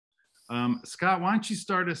Scott, why don't you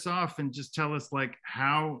start us off and just tell us like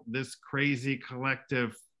how this crazy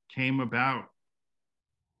collective came about?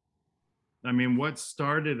 I mean, what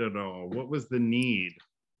started it all? What was the need?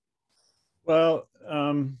 Well,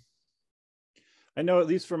 I know at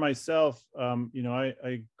least for myself,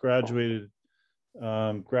 I graduated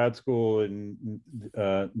grad school in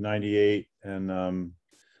 '98 and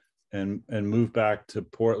moved back to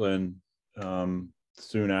Portland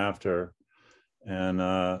soon after, and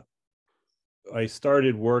I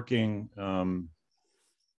started working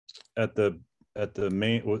at the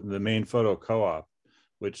main photo co-op,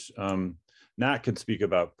 which Nat can speak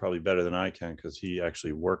about probably better than I can because he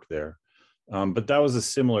actually worked there. But that was a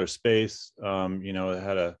similar space.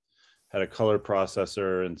 It had a color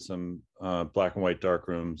processor and some black and white dark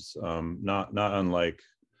rooms, not unlike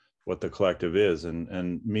what the collective is.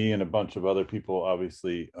 And me and a bunch of other people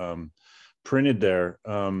obviously printed there.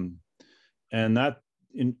 And that,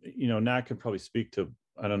 Nat could probably speak to,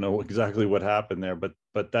 I don't know exactly what happened there, but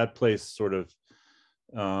that place sort of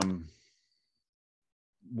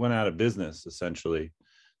went out of business essentially.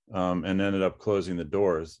 And ended up closing the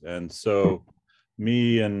doors. And so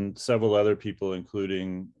me and several other people,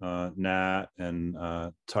 including Nat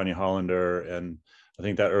and Tanya Hollander, and I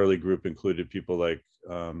think that early group included people like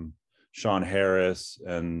Sean Harris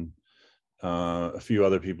and a few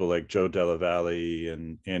other people like Joe Della Valle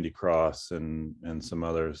and Andy Cross and some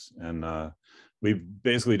others. And we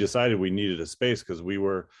basically decided we needed a space because we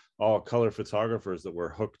were all color photographers that were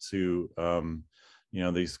hooked to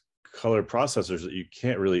these color processors that you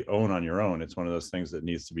can't really own on your own. It's one of those things that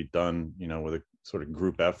needs to be done, with a sort of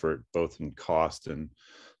group effort, both in cost and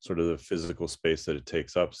sort of the physical space that it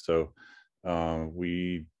takes up. So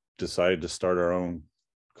we decided to start our own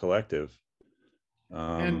collective.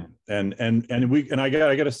 And I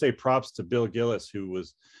got to say props to Bill Gillis,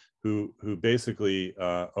 who basically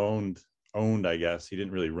owned, I guess. He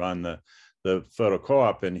didn't really run the photo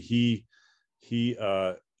co-op, and he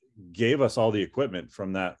gave us all the equipment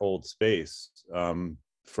from that old space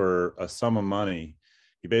for a sum of money.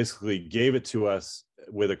 He basically gave it to us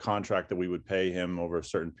with a contract that we would pay him over a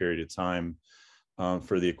certain period of time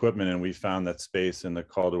for the equipment. And we found that space in the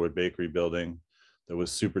Calderwood Bakery building that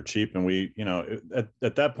was super cheap. And we,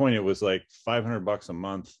 at that point, it was like $500 a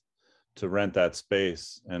month to rent that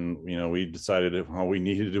space. And, we decided all we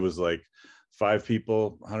needed was like 5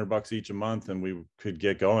 people, $100 each a month, and we could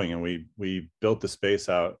get going. And we built the space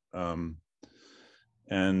out,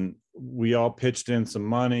 and we all pitched in some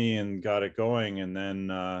money and got it going. And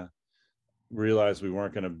then realized we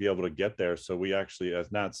weren't going to be able to get there. So we actually,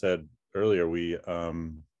 as Nat said earlier, we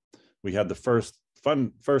had the first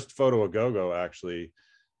photo a go actually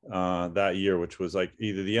that year, which was like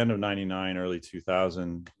either the end of '99, early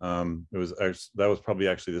 2000. That was probably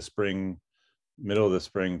actually the spring. Middle of the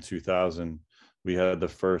spring 2000, we had the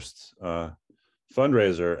first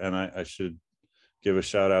fundraiser, and I should give a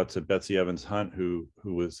shout out to Betsy Evans Hunt, who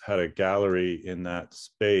had a gallery in that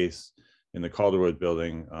space in the Calderwood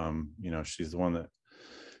building. She's the one that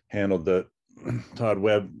handled the Todd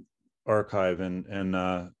Webb archive, and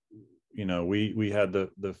we had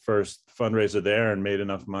the first fundraiser there and made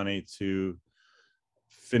enough money to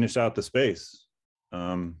finish out the space.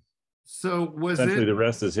 So was essentially it, the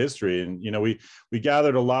rest is history. And we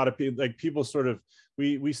gathered a lot of people, like people sort of,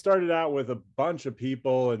 we started out with a bunch of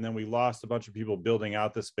people, and then we lost a bunch of people building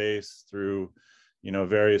out the space through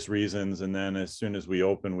various reasons. And then as soon as we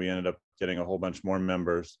opened, we ended up getting a whole bunch more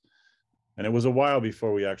members, and it was a while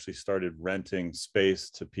before we actually started renting space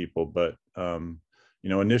to people. But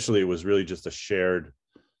initially it was really just a shared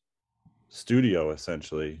studio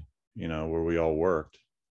essentially, where we all worked.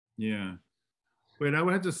 Yeah. Wait, I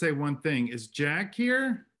would have to say one thing. Is Jack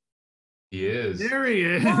here? He is. There he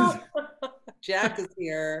is. Jack is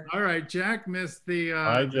here. All right, Jack missed the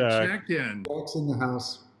check-in. Jack's in the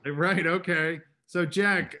house. Right, okay. So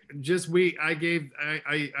Jack, I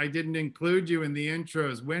didn't include you in the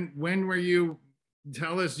intros. When were you,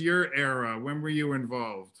 tell us your era. When were you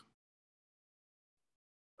involved?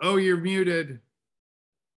 Oh, you're muted.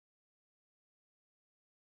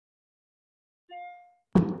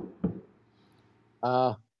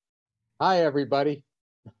 Hi, everybody.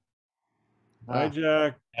 Hi,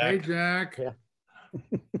 Jack. Hey, Jack. Yeah.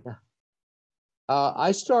 Yeah.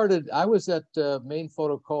 I was at Maine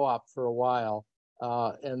Photo Co-op for a while.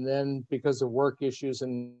 And then because of work issues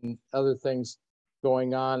and other things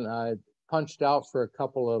going on, I punched out for a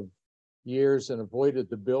couple of years and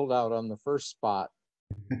avoided the build out on the first spot.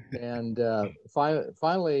 And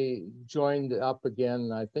finally joined up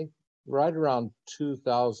again, I think right around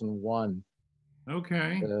 2001.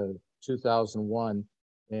 Okay. 2001.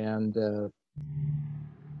 And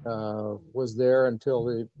was there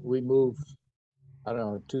until we moved, I don't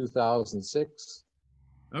know, 2006,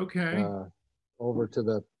 Okay. over to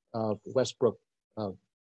the Westbrook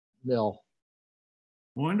mill.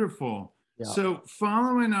 Wonderful. Yeah. So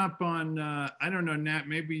following up on, I don't know, Nat,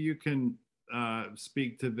 maybe you can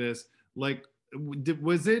speak to this. Like,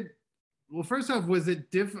 was it, well, first off, was it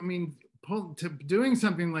I mean, doing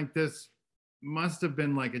something like this must have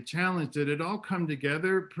been like a challenge. Did it all come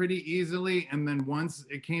together pretty easily? And then once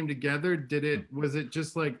it came together, was it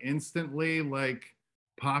just like instantly like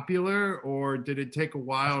popular, or did it take a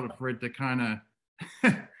while for it to kind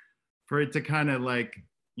of, like,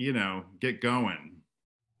 you know, get going?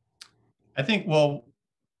 I think, well,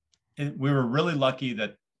 we were really lucky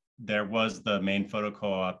that there was the main photo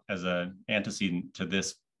co-op as an antecedent to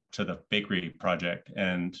the bakery project.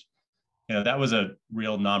 And, you know, that was a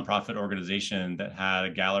real nonprofit organization that had a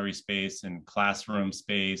gallery space and classroom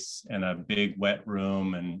space and a big wet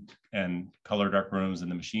room and color dark rooms in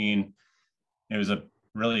the machine. It was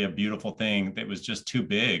really a beautiful thing that was just too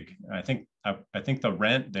big. I think the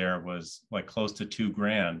rent there was like close to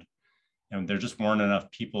 $2,000, and there just weren't enough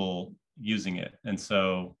people using it. And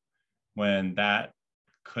so when that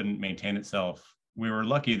couldn't maintain itself, we were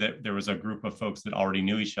lucky that there was a group of folks that already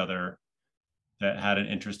knew each other that had an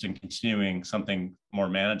interest in continuing something more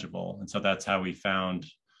manageable. And so that's how we found,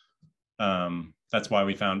 that's why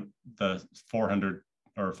we found the 400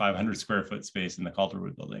 or 500 square foot space in the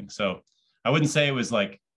Calderwood building. So I wouldn't say it was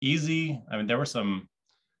like easy. I mean, there were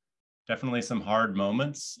definitely some hard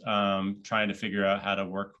moments trying to figure out how to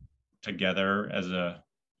work together as a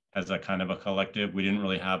kind of a collective. We didn't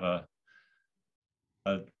really have a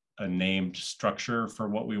named structure for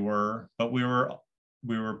what we were, but we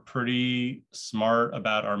were pretty smart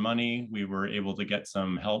about our money. We were able to get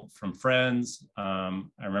some help from friends. I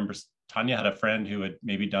remember Tanya had a friend who had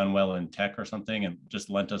maybe done well in tech or something and just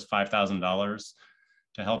lent us $5,000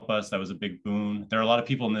 to help us. That was a big boon. There are a lot of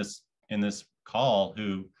people in this call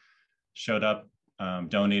who showed up,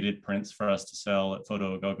 donated prints for us to sell at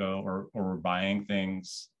Photo Go-Go, or were buying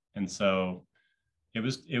things. And so it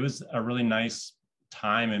was a really nice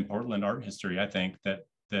time in Portland art history, I think, that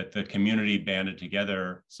the community banded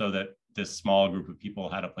together so that this small group of people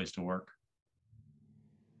had a place to work.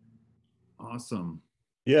 Awesome.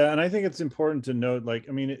 Yeah, and I think it's important to note, like,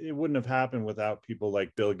 I mean, it wouldn't have happened without people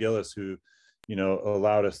like Bill Gillis, who, you know,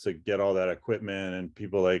 allowed us to get all that equipment, and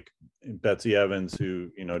people like Betsy Evans, who,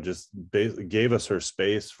 you know, just basically gave us her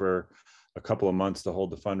space for a couple of months to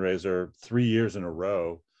hold the fundraiser 3 years in a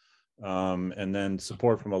row. And then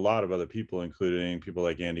support from a lot of other people, including people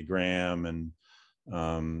like Andy Graham and,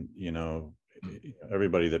 you know,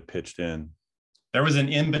 everybody that pitched in. There was an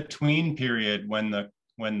in-between period when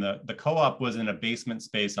the co-op was in a basement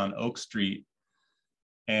space on Oak Street,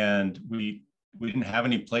 and we didn't have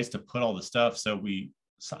any place to put all the stuff. So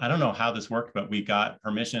I don't know how this worked, but we got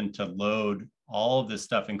permission to load all of this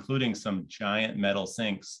stuff, including some giant metal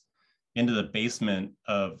sinks, into the basement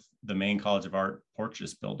of the main College of Art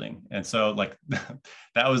Porches building. And so like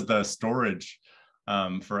that was the storage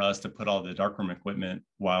for us to put all the darkroom equipment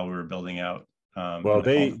while we were building out. Well,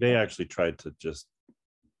 they actually tried to just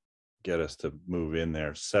get us to move in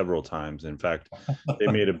there several times. In fact, they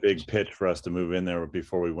made a big pitch for us to move in there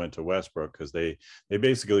before we went to Westbrook, because they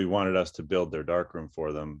basically wanted us to build their darkroom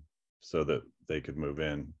for them so that they could move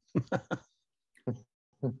in.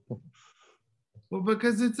 Well,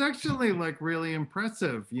 because it's actually like really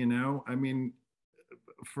impressive, you know, I mean,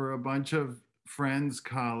 for a bunch of friends,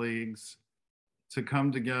 colleagues to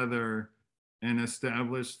come together and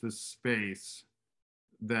establish the space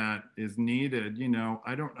that is needed, you know,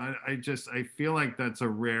 I feel like that's a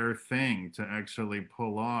rare thing to actually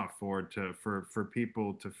pull off, or for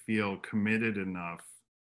people to feel committed enough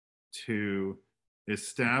to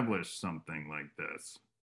establish something like this.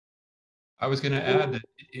 I was going to add that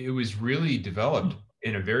it was really developed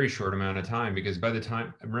in a very short amount of time, because by the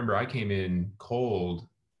time, remember, I came in cold.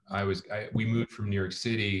 We moved from New York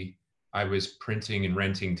City. I was printing and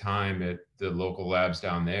renting time at the local labs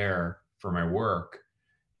down there for my work.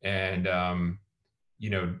 And, you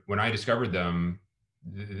know, when I discovered them,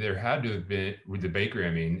 there had to have been, with the bakery, I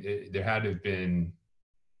mean, there had to have been,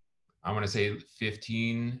 I want to say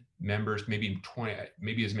 15 members, maybe 20,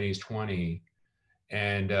 maybe as many as 20.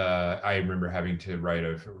 And I remember having to write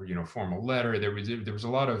a formal letter. There was a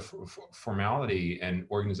lot of formality and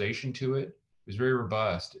organization to it. It was very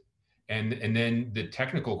robust, and then the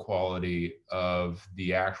technical quality of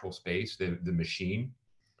the actual space, the machine,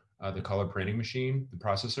 the color printing machine, the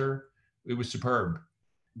processor, it was superb.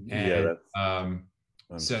 And Yeah,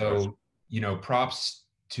 so, you know, props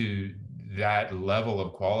to that level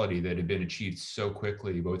of quality that had been achieved so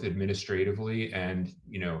quickly, both administratively and,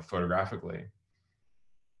 you know, photographically.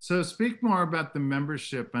 So speak more about the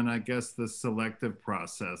membership and I guess the selective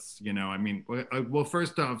process. You know, I mean, well,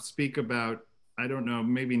 first off, speak about, I don't know,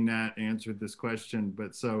 maybe Nat answered this question,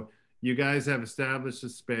 but so you guys have established a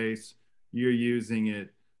space, you're using it.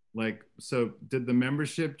 Like, so did the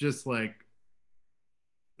membership just like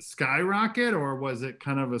skyrocket, or was it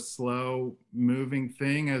kind of a slow moving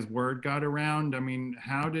thing as word got around? I mean,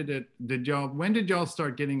 how did it, when did y'all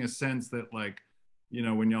start getting a sense that like, you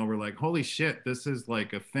know, when y'all were like, holy shit, this is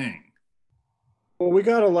like a thing? Well, we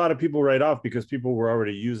got a lot of people right off because people were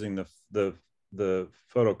already using the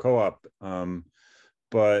photo co-op,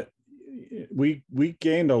 but we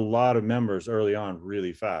gained a lot of members early on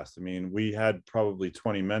really fast. I mean, we had probably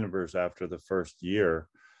 20 members after the first year.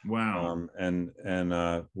 Wow. And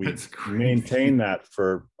we maintained that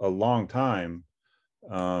for a long time.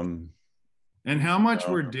 And how much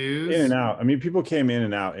were dues? In and out. I mean, people came in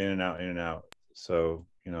and out, in and out, in and out. So,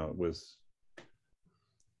 you know, it was,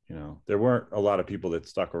 you know, there weren't a lot of people that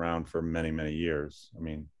stuck around for many, many years. I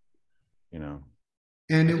mean, you know.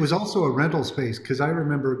 And it was also a rental space, because I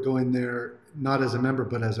remember going there not as a member,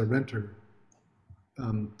 but as a renter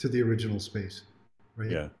to the original space, right?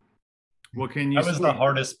 Yeah. Well, can you? That was the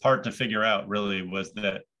hardest part to figure out, really, was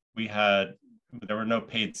that there were no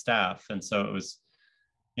paid staff. And so it was,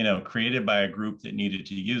 you know, created by a group that needed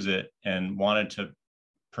to use it and wanted to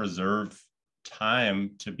preserve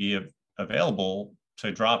time to be available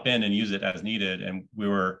to drop in and use it as needed. And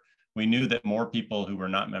we knew that more people who were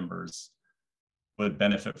not members would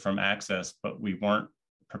benefit from access, but we weren't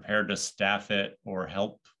prepared to staff it or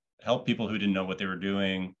help people who didn't know what they were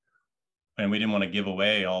doing. And we didn't want to give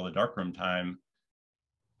away all the darkroom time.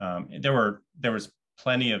 There was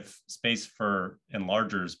plenty of space for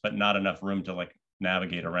enlargers, but not enough room to like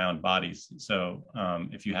navigate around bodies. So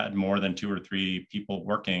if you had more than 2 or 3 people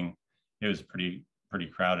working, it was pretty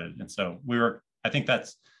crowded. And so I think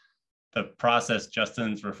that's the process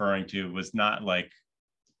Justin's referring to, was not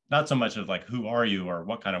so much of like, who are you or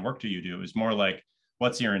what kind of work do you do? It was more like,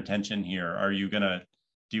 what's your intention here? Are you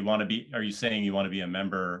saying you want to be a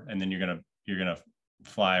member and then you're gonna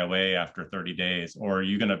fly away after 30 days? Or are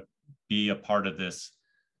you gonna be a part of this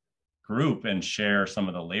group and share some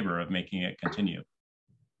of the labor of making it continue?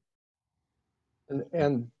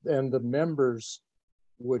 And the members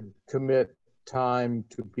would commit time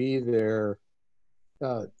to be there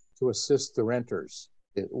to assist the renters.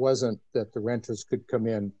 It wasn't that the renters could come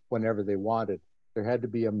in whenever they wanted. There had to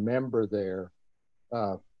be a member there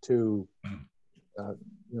to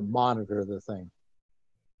monitor the thing.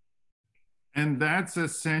 And that's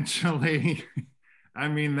essentially, I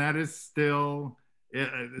mean, that is still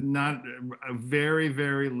not very,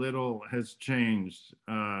 very little has changed.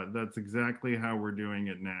 That's exactly how we're doing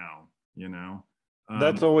it now, you know?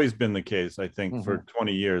 That's always been the case, I think, for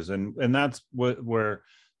 20 years. And that's where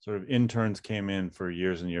sort of interns came in for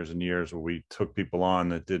years and years and years, where we took people on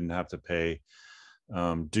that didn't have to pay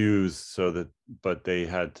dues, but they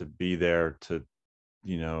had to be there to,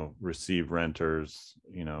 you know, receive renters,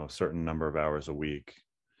 you know, a certain number of hours a week,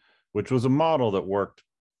 which was a model that worked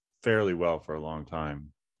fairly well for a long time.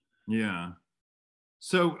 Yeah.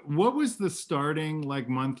 So what was the starting like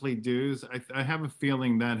monthly dues? I have a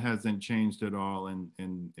feeling that hasn't changed at all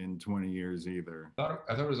in 20 years either. I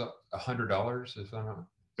thought it was $100, if I'm not.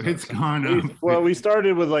 It's gone up. Well, we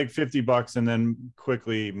started with like $50 and then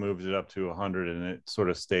quickly moved it up to 100, and it sort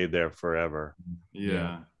of stayed there forever.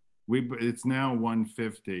 Yeah. It's now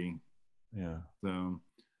 150. Yeah. So,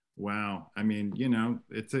 wow. I mean, you know,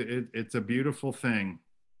 it's a beautiful thing.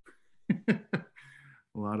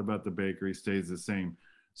 A lot about the bakery stays the same.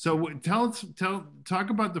 So talk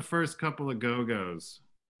about the first couple of go-go's.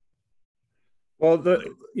 Well,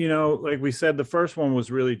 you know, like we said, the first one was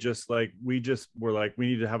really just like, we were like, we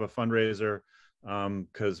need to have a fundraiser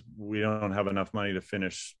because we don't have enough money to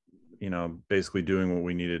finish, you know, basically doing what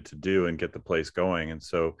we needed to do and get the place going. And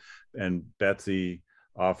so, and Betsy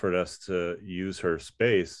offered us to use her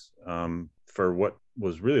space for what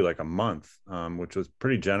was really like a month, which was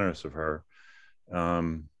pretty generous of her.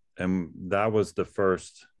 And that was the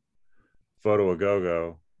first Photo A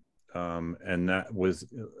Go-Go. And it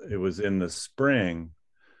was in the spring.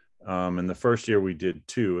 And the first year we did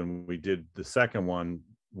 2, and we did the second one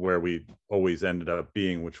where we always ended up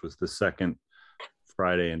being, which was the second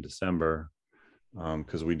Friday in December,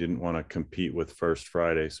 because we didn't want to compete with First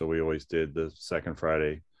Friday. So we always did the second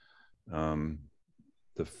Friday.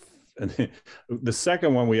 The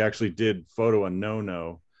second one, we actually did Photo A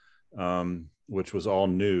No-No, which was all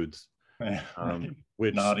nudes,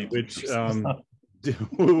 which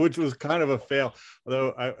which was kind of a fail.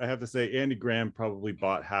 Although I have to say, Andy Graham probably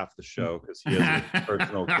bought half the show because he has a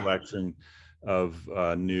personal collection of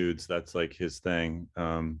nudes. That's like his thing.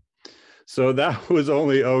 So that was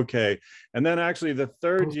only okay. And then actually the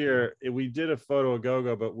third year, we did a photo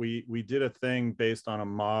go-go, but we did a thing based on a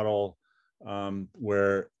model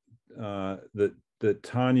where that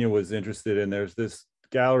Tanya was interested in. There's this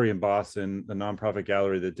gallery in Boston, the nonprofit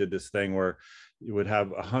gallery, that did this thing where you would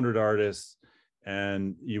have 100 artists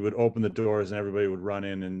and you would open the doors and everybody would run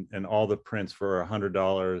in, and all the prints for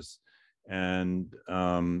 $100. And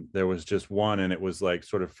there was just one, and it was like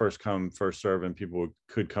sort of first come first serve, and people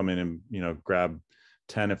could come in and, you know, grab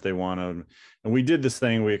 10 if they wanted. And we did this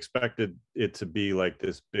thing. We expected it to be like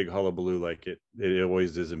this big hullabaloo like it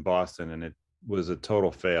always is in Boston, and it was a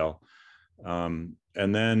total fail.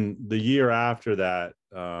 And then the year after that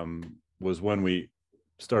was when we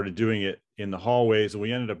started doing it in the hallways, and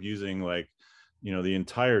we ended up using, like, you know, the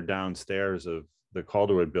entire downstairs of the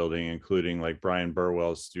Calderwood building, including like Brian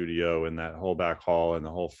Burwell's studio and that whole back hall and the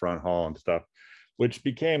whole front hall and stuff, which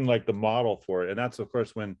became like the model for it. And that's, of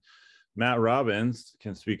course, when Matt Robbins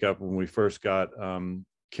can speak up, when we first got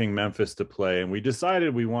King Memphis to play, and we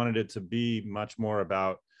decided we wanted it to be much more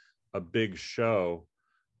about a big show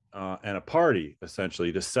and a party,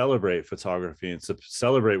 essentially, to celebrate photography and to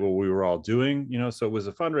celebrate what we were all doing, you know. So it was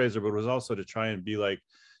a fundraiser, but it was also to try and be like,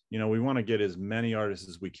 you know, we want to get as many artists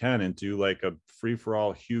as we can and do like a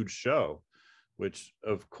free-for-all huge show, which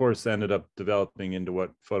of course ended up developing into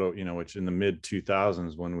what photo, you know, which in the mid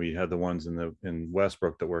 2000s, when we had the ones in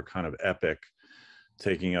Westbrook that were kind of epic,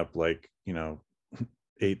 taking up like, you know,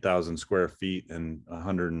 8,000 square feet and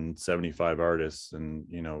 175 artists, and,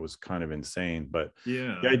 you know, it was kind of insane. But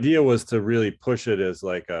yeah, the idea was to really push it as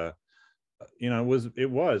like a, you know,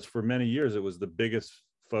 it was for many years, it was the biggest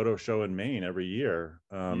photo show in Maine every year,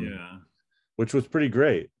 which was pretty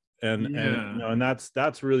great. And you know, and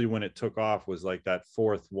that's really when it took off, was like that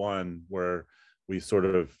fourth one where we sort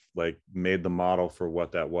of like made the model for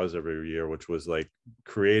what that was every year, which was like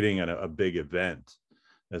creating a big event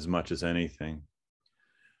as much as anything.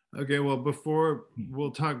 Okay, well, before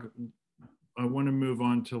we'll talk, I want to move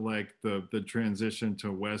on to like the transition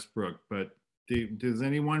to Westbrook, but does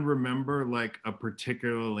anyone remember like a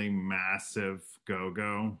particularly massive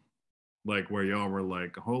go-go, like where y'all were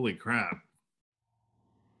like, holy crap?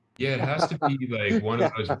 Yeah, it has to be like one of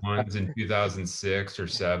those ones in 2006 or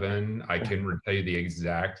 7. I couldn't tell you the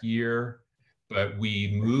exact year, but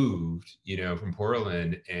we moved, you know, from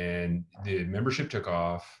Portland, and the membership took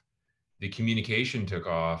off, the communication took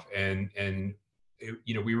off, and it,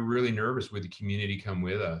 you know, we were really nervous, would the community come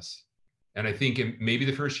with us? And I think maybe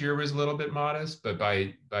the first year was a little bit modest, but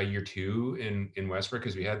by year 2 in Westbrook,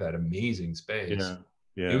 because we had that amazing space,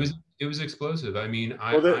 it was explosive. I mean,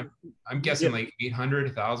 I'm guessing like 800,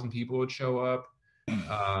 1,000 people would show up.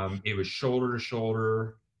 It was shoulder to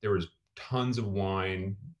shoulder. There was tons of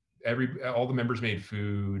wine. All the members made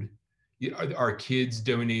food. Our kids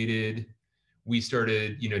donated. We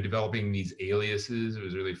started, you know, developing these aliases. It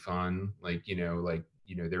was really fun. Like, you know,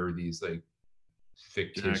 there were these like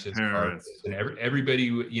fictitious artists, and everybody,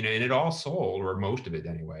 you know, and it all sold, or most of it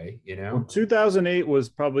anyway, you know. Well, 2008 was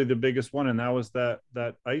probably the biggest one, and that was that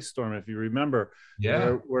ice storm, if you remember,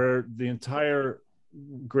 where the entire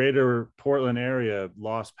greater Portland area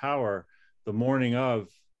lost power the morning of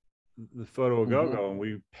the photo go-go, and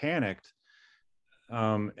we panicked,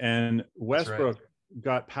 and Westbrook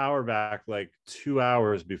got power back like 2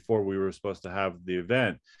 hours before we were supposed to have the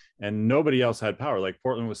event, and nobody else had power. Like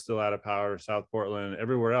Portland was still out of power, South Portland,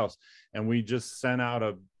 everywhere else. And we just sent out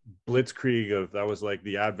a blitzkrieg that was like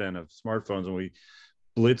the advent of smartphones. And we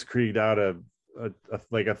blitzkrieged out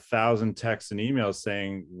like 1,000 texts and emails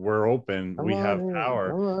saying, we're open, we have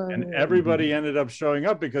power. And everybody ended up showing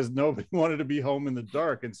up because nobody wanted to be home in the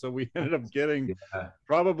dark. And so we ended up getting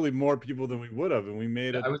probably more people than we would have. And we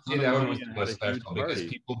made it. I would say that one was the most special because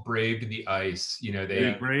people braved the ice. You know,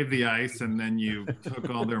 they braved the ice, and then you took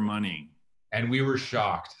all their money. And we were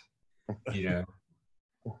shocked, you know.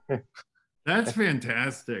 That's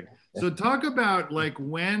fantastic. So talk about like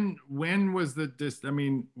when was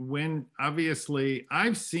when obviously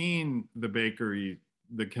I've seen the bakery,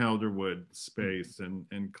 the Calderwood space,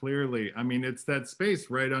 and clearly, I mean, it's that space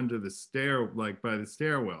right under the stair, like by the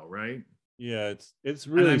stairwell, right? Yeah, it's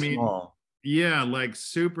really small. Yeah, like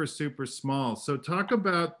super, super small. So talk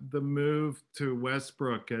about the move to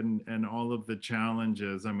Westbrook and all of the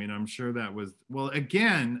challenges. I mean, I'm sure that was, well,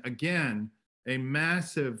 again, a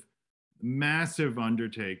massive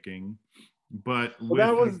undertaking, but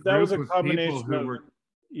that was a combination of,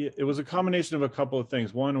 it was a combination of a couple of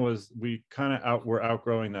things. One was we kind of were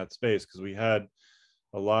outgrowing that space because we had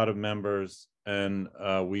a lot of members, and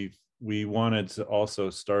we wanted to also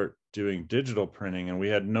start doing digital printing, and we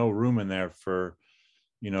had no room in there for,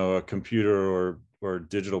 you know, a computer or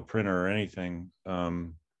digital printer or anything.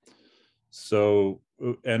 So,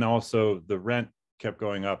 and also the rent kept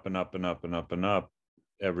going up and up and up and up and up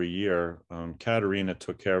every year. Katerina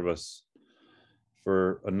took care of us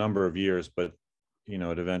for a number of years, but, you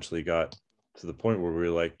know, it eventually got to the point where we were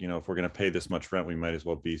like, you know, if we're going to pay this much rent, we might as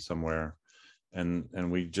well be somewhere.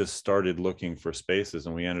 And we just started looking for spaces,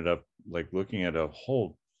 and we ended up like looking at a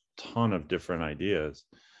whole ton of different ideas.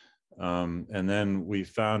 And then we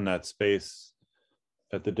found that space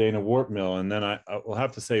at the Dana Wart Mill. And then I will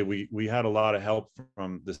have to say, we had a lot of help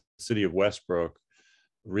from the city of Westbrook,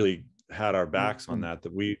 really had our backs on that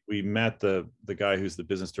we met the guy who's the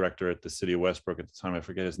business director at the city of Westbrook at the time. I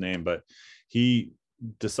forget his name, but he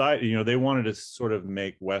decided, you know, they wanted to sort of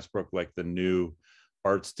make Westbrook like the new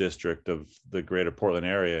arts district of the greater Portland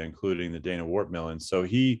area, including the Dana Wart Mill. And so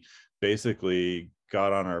he basically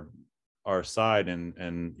got on our side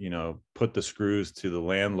and you know, put the screws to the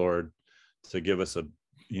landlord to give us a,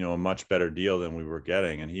 you know, a much better deal than we were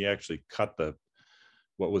getting. And he actually cut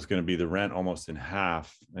what was going to be the rent almost in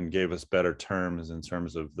half and gave us better terms in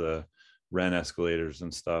terms of the rent escalators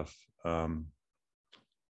and stuff. And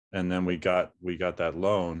then we got that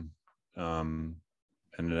loan, and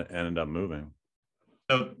it ended up moving.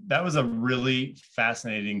 So that was a really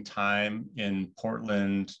fascinating time in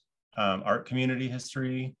Portland art community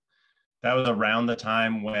history. That was around the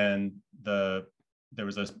time when there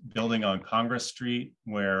was a building on Congress Street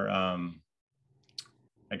where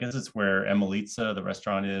I guess it's where Emelitza, the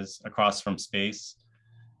restaurant is, across from Space,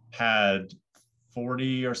 had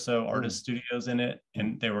 40 or so artist studios in it.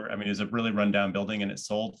 And they were, I mean, it was a really rundown building, and it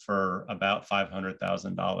sold for about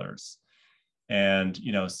 $500,000. And,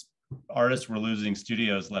 you know, artists were losing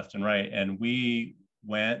studios left and right. And we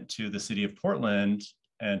went to the city of Portland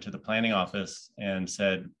and to the planning office and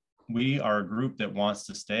said, we are a group that wants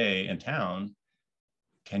to stay in town.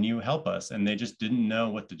 Can you help us? And they just didn't know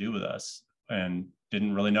what to do with us and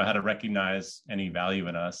didn't really know how to recognize any value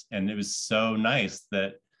in us. And it was so nice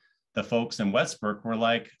that the folks in Westbrook were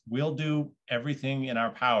like, we'll do everything in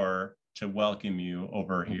our power to welcome you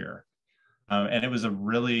over here. And it was a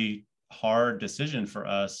really hard decision for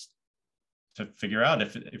us to figure out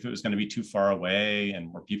if it was going to be too far away,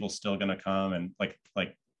 and were people still going to come. And like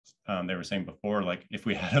they were saying before, like if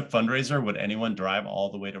we had a fundraiser, would anyone drive all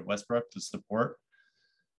the way to Westbrook to support?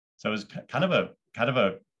 So it was kind of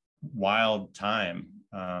a wild time,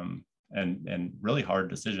 and really hard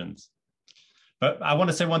decisions. But I want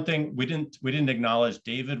to say one thing: we didn't acknowledge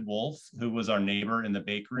David Wolf, who was our neighbor in the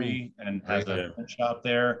bakery and has a print shop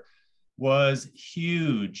there. Was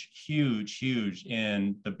huge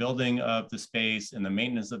in the building of the space and the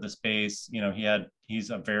maintenance of the space. You know,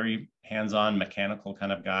 he's a very hands-on mechanical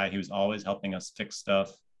kind of guy. He was always helping us fix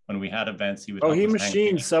stuff. When we had events, he would he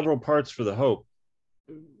machined several parts for the Hope.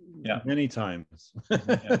 Yeah, many times.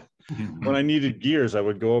 When I needed gears, I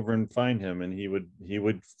would go over and find him, and he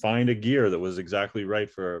would find a gear that was exactly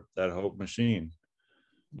right for that Hope machine.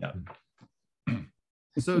 Yeah.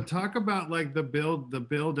 So talk about like the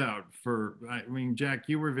build out for, I mean, Jack,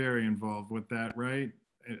 you were very involved with that, right?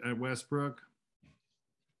 At Westbrook?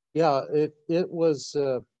 Yeah, it was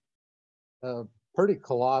pretty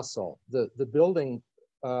colossal. The building,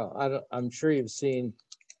 I'm sure you've seen,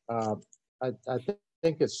 I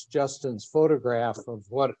think it's Justin's photograph of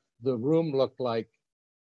what the room looked like.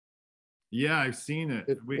 Yeah, I've seen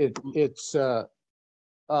it. It's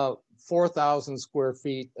 4,000 square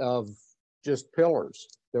feet of just pillars.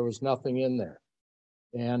 There was nothing in there.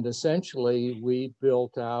 And essentially we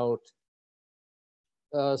built out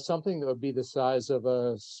something that would be the size of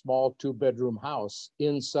a small 2-bedroom house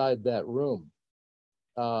inside that room.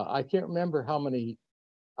 I can't remember how many,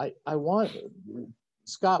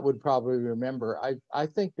 Scott would probably remember. I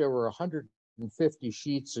think there were 150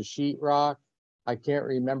 sheets of sheetrock. I can't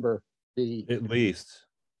remember at least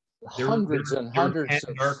hundreds and hundreds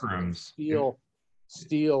of dark rooms.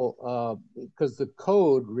 Steel, because the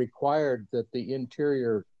code required that the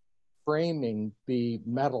interior framing be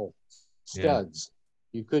metal studs.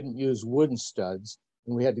 Yeah. You couldn't use wooden studs.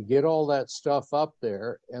 And we had to get all that stuff up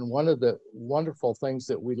there. And one of the wonderful things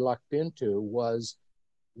that we lucked into was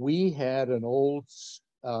we had an old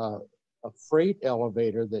a freight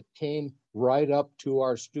elevator that came right up to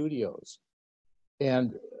our studios.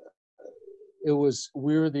 And we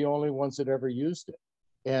were the only ones that ever used it.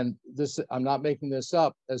 And this, I'm not making this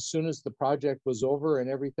up, as soon as the project was over and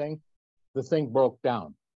everything, the thing broke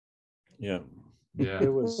down. Yeah.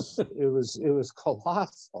 It was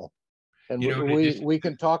colossal. And You know, we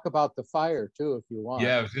can talk about the fire too, if you want.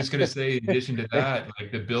 yeah, I was just going to say, in addition to that,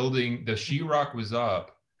 like the building, the sheetrock was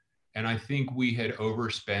up, and I think we had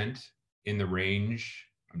overspent in the range.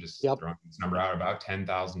 I'm just throwing this number out, about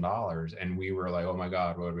 $10,000, and we were like, "Oh my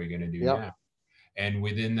God, what are we going to do now?" And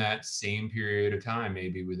within that same period of time,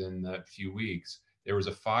 maybe within that few weeks, there was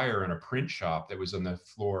a fire in a print shop that was on the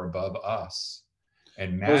floor above us.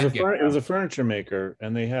 And it was a furniture maker,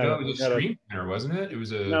 and they had it was a screen printer, wasn't it? It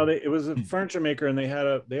was a it was a furniture maker, and they had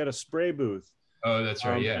a spray booth. Oh, that's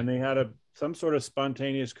right, yeah. And they had some sort of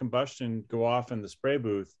spontaneous combustion go off in the spray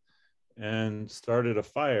booth, and started a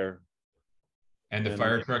fire. And the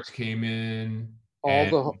fire trucks came in. All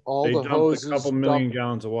the hoses. A couple million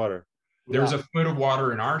gallons of water. There was a foot of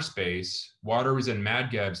water in our space. Water was in Mad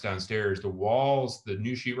Gab's downstairs. The walls, the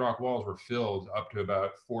new sheetrock walls, were filled up to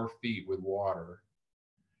about 4 feet with water.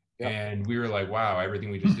 And we were like, wow,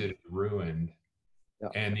 everything we just did is ruined.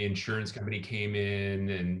 And the insurance company came in,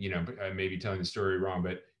 and, you know, I may be telling the story wrong,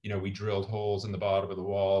 but, you know, we drilled holes in the bottom of the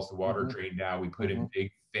walls, the water drained out, we put in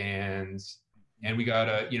big fans, and we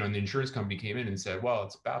got you know, and the insurance company came in and said, well,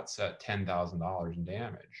 it's about $10,000 in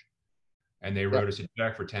damage. And they wrote us a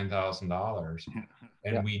check for $10,000,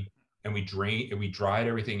 and we dried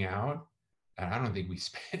everything out. And I don't think we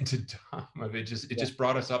spent a dime of it. It just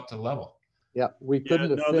brought us up to level. Yeah, we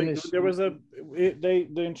couldn't have finished.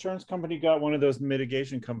 The insurance company got one of those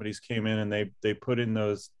mitigation companies came in, and they put in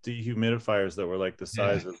those dehumidifiers that were like the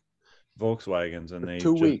size of Volkswagens, and they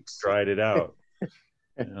 2 weeks dried it out.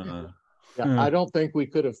 I don't think we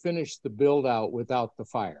could have finished the build out without the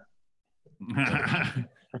fire.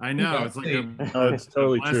 I know, it's like it's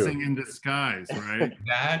totally a blessing in disguise, right?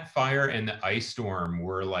 That fire and the ice storm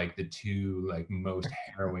were like the two most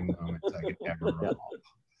harrowing moments I could ever recall.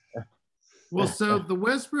 Well, so the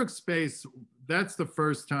Westbrook space, that's the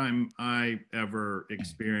first time I ever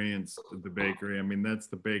experienced the bakery. I mean, that's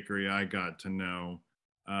the bakery I got to know.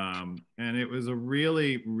 And it was a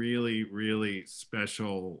really, really, really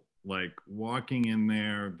special, like walking in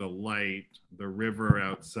there, the light, the river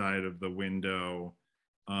outside of the window.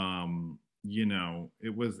 You know,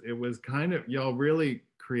 it was kind of, y'all really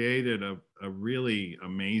created a really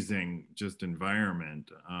amazing just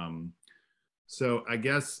environment. So I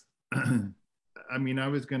guess, I mean, I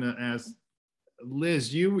was going to ask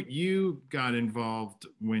Liz, you got involved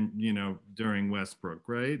when, you know, during Westbrook,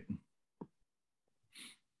 right?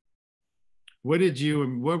 What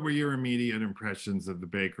were your immediate impressions of the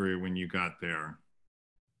bakery when you got there?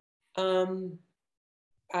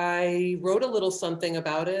 I wrote a little something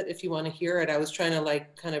about it. If you want to hear it, I was trying to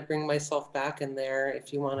kind of bring myself back in there.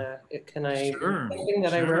 If you want to, can I? Sure. Something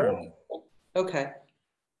that I wrote. Okay.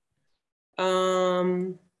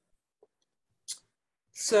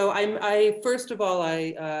 So I first of all,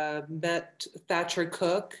 I met Thatcher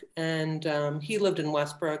Cook, and he lived in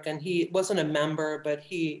Westbrook, and he wasn't a member, but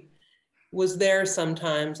he was there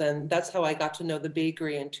sometimes, and that's how I got to know the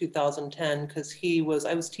bakery in 2010, because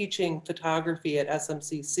I was teaching photography at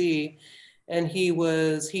SMCC, and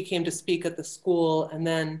he came to speak at the school, and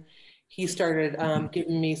then he started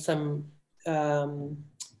giving me some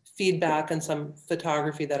feedback and some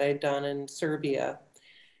photography that I'd done in Serbia.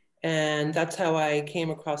 And that's how I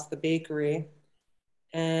came across the bakery.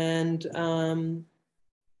 And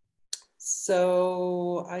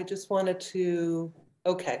so I just wanted to,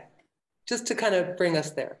 just to kind of bring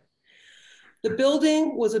us there. The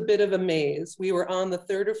building was a bit of a maze. We were on the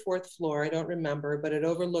 3rd or 4th floor, I don't remember, but it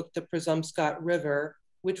overlooked the Presumpscot River,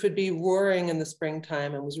 which would be roaring in the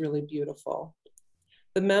springtime and was really beautiful.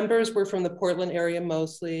 The members were from the Portland area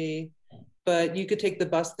mostly, but you could take the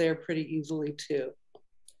bus there pretty easily too.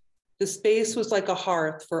 The space was like a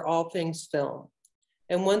hearth for all things film.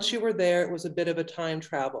 And once you were there, it was a bit of a time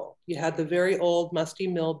travel. You had the very old musty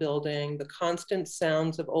mill building, the constant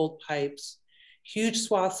sounds of old pipes, huge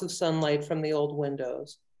swaths of sunlight from the old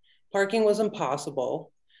windows. Parking was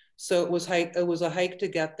impossible, so it was a hike to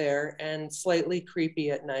get there and slightly creepy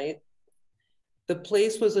at night. The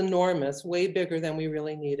place was enormous, way bigger than we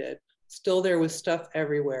really needed. Still, there was stuff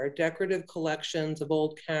everywhere, decorative collections of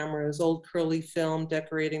old cameras, old curly film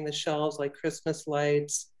decorating the shelves like Christmas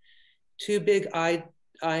lights, 2 big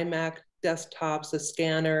iMac desktops, a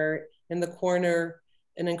scanner, in the corner,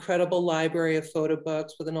 an incredible library of photo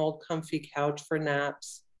books with an old comfy couch for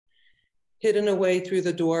naps. Hidden away through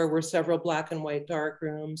the door were several black and white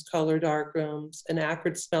darkrooms, color darkrooms, an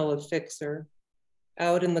acrid smell of fixer.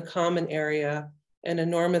 Out in the common area, an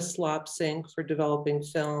enormous slop sink for developing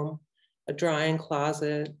film, a drying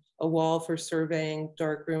closet, a wall for surveying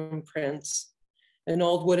darkroom prints, an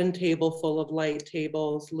old wooden table full of light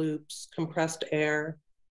tables, loops, compressed air,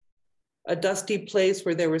 a dusty place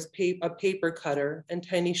where there was a paper cutter and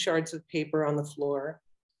tiny shards of paper on the floor.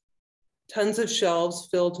 Tons of shelves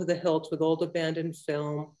filled to the hilt with old abandoned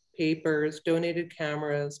film, papers, donated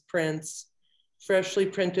cameras, prints, freshly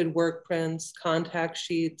printed work prints, contact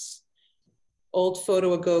sheets, old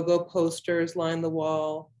Photo a Go-Go posters line the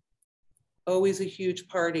wall. Always a huge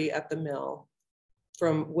party at the mill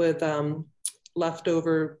with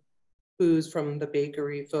leftover booze from the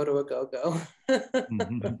Bakery Photo a Go-Go.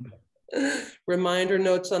 Reminder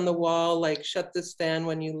notes on the wall, like shut this fan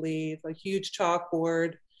when you leave, a huge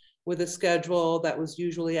chalkboard with a schedule that was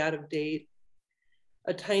usually out of date,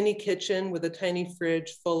 a tiny kitchen with a tiny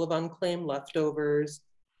fridge full of unclaimed leftovers,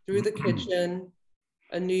 through the kitchen,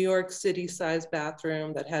 a New York City sized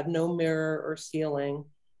bathroom that had no mirror or ceiling,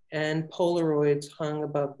 and Polaroids hung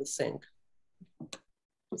above the sink.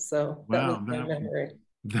 So that was my memory.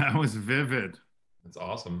 That was vivid. That's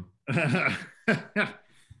awesome.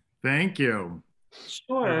 Thank you.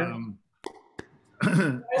 Sure.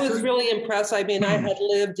 I was really impressed. I mean, I had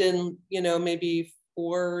lived in, maybe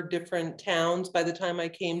 4 different towns by the time I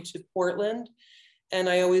came to Portland, and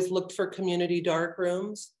I always looked for community dark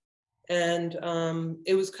rooms. And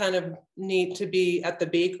it was kind of neat to be at the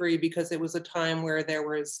bakery because it was a time where there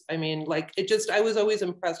was, I was always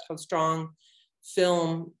impressed how strong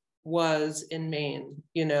film was in Maine,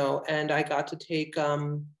 and I got to take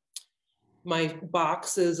my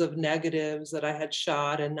boxes of negatives that I had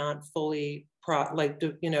shot and not fully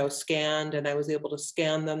scanned, and I was able to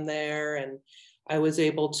scan them there. And I was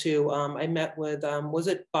able to, I met with, was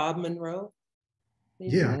it Bob Monroe?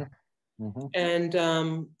 Maybe? Yeah. Mm-hmm. And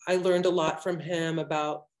I learned a lot from him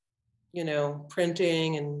about,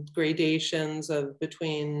 printing and gradations of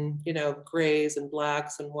between, grays and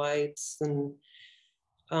blacks and whites. And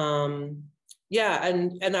yeah,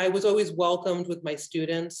 and I was always welcomed with my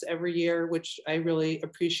students every year, which I really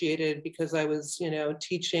appreciated because I was,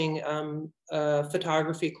 teaching a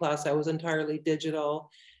photography class. I was entirely digital.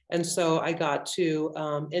 And so I got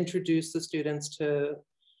to introduce the students to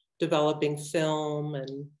developing film,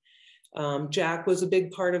 and Jack was a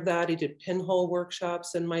big part of that. He did pinhole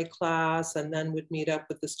workshops in my class and then would meet up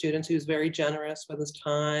with the students. He was very generous with his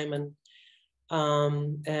time, and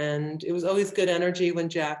it was always good energy when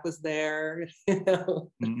Jack was there,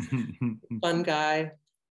 fun guy.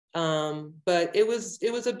 But it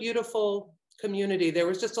was a beautiful community. There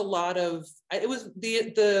was just a lot of,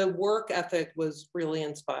 the work ethic was really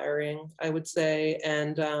inspiring, I would say.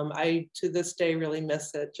 And I, to this day, really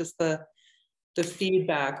miss it. Just the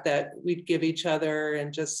feedback that we'd give each other,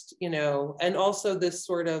 and just, and also this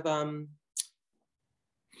sort of,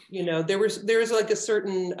 there's like a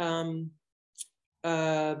certain,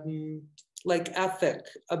 ethic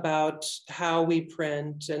about how we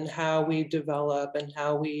print and how we develop and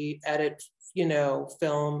how we edit,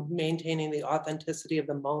 film, maintaining the authenticity of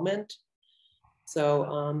the moment.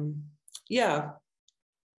 So, yeah.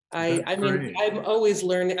 I mean, I'm always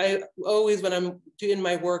learning. When I'm doing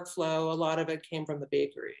my workflow, a lot of it came from the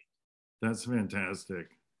bakery. That's fantastic.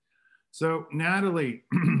 So Natalie,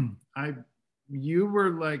 you were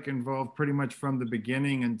involved pretty much from the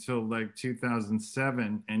beginning until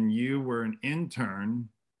 2007, and you were an intern.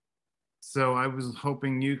 So I was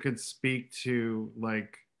hoping you could speak to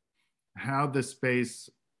how the space,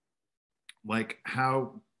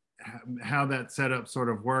 how that setup sort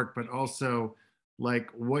of worked, but also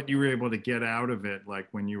what you were able to get out of it,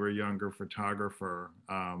 when you were a younger photographer,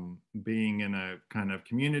 being in a kind of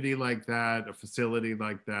community like that, a facility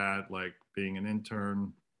like that, being an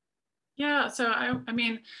intern. Yeah, so I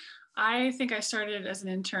mean, I think I started as an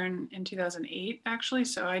intern in 2008, actually.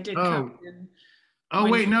 So I did come in. Oh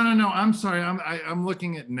wait, no. I'm sorry. I'm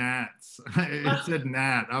looking at Nat's. It said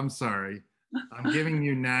Nat. I'm sorry. I'm giving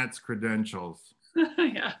you Nat's credentials.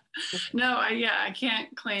 Yeah, no, I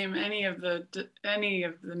can't claim any of the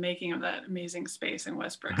making of that amazing space in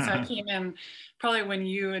Westbrook. So I came in probably when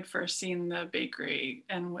you had first seen the bakery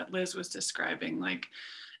and what Liz was describing,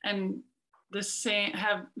 and the same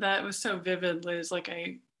that was so vivid, Liz.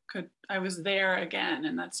 I was there again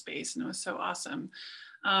in that space, and it was so awesome.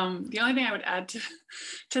 The only thing I would add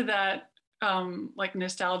to that,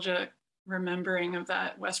 nostalgia remembering of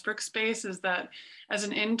that Westbrook space, is that as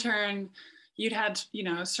an intern, you'd had,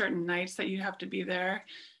 certain nights that you'd have to be there,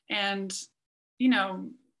 and,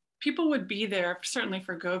 people would be there certainly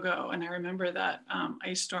for Go-Go. And I remember that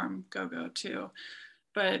Ice Storm Go-Go too.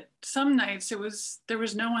 But some nights there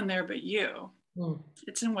was no one there but you.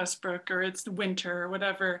 It's in Westbrook, or it's the winter or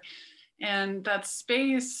whatever. And that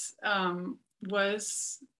space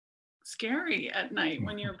was scary at night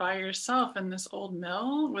when you're by yourself in this old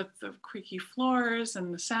mill with the creaky floors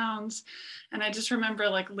and the sounds. And I just remember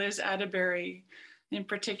like Liz Atterbury in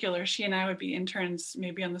particular, she and I would be interns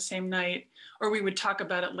maybe on the same night, or we would talk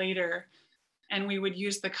about it later, and we would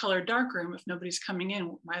use the color darkroom. If nobody's coming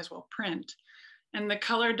in, might as well print. And the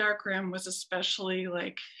color darkroom was especially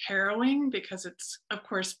like harrowing because it's of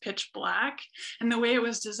course pitch black. And the way it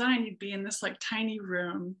was designed, you'd be in this like tiny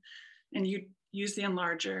room and you'd use the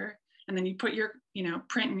enlarger, and then you put your,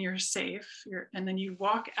 print in your safe, and then you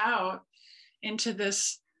walk out into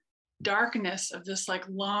this darkness of this like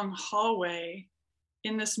long hallway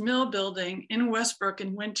in this mill building in Westbrook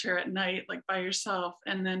in winter at night, like by yourself,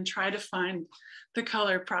 and then try to find the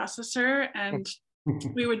color processor. And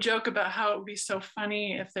we would joke about how it would be so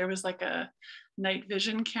funny if there was like a night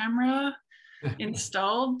vision camera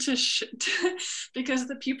installed because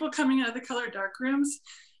the people coming out of the color dark rooms,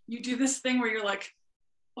 you do this thing where you're like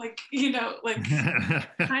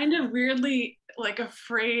kind of weirdly like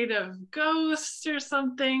afraid of ghosts or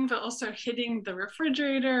something, but also hitting the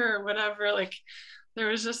refrigerator or whatever. Like there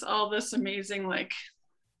was just all this amazing like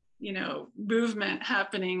movement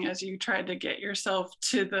happening as you tried to get yourself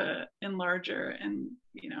to the enlarger and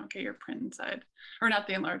get your print inside, or not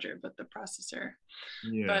the enlarger but the processor.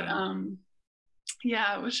 Yeah. But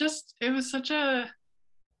yeah, it was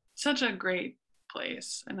such a great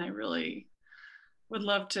place, and I really would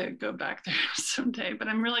love to go back there someday, but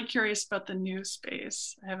I'm really curious about the new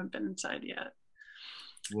space. I haven't been inside yet.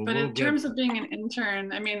 Well, but in terms of being an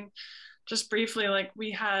intern, I mean, just briefly, like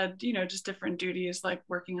we had, just different duties like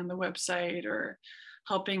working on the website or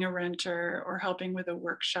helping a renter or helping with a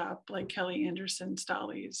workshop like Kelly Anderson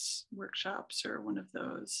Stolly's workshops or one of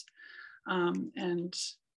those, and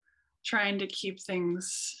trying to keep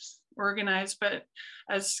things organized. But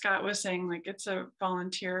as Scott was saying, like it's a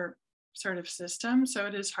volunteer sort of system, so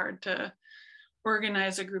it is hard to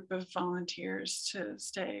organize a group of volunteers to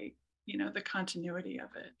stay, the continuity of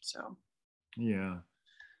it. So yeah.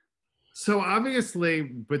 So obviously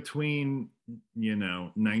between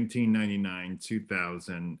 1999,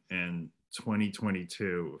 2000 and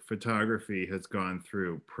 2022, photography has gone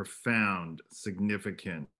through profound,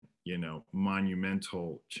 significant,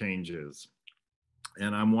 monumental changes.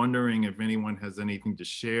 And I'm wondering if anyone has anything to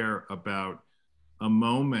share about a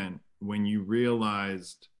moment when you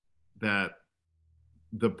realized that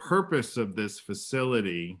the purpose of this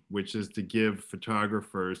facility, which is to give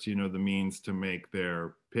photographers, the means to make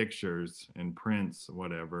their pictures and prints,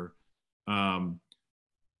 whatever,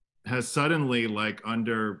 has suddenly like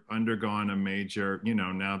undergone a major,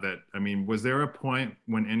 now that, I mean, was there a point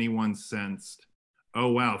when anyone sensed,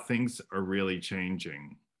 oh, wow, things are really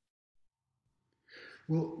changing?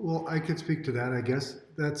 Well, I could speak to that. I guess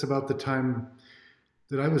that's about the time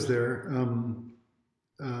that I was there.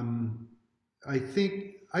 I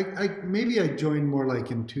think maybe I joined more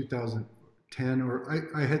like in 2010, or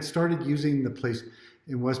I had started using the place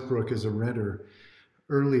in Westbrook as a renter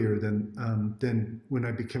earlier than when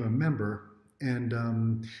I became a member. And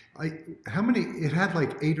it had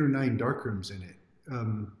like 8 or 9 darkrooms in it,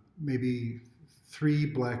 maybe three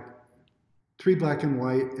black and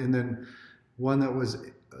white, and then one that was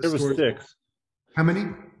there was 6. How many?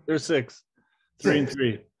 There's 6. 3 and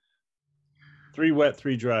 3. 3 wet,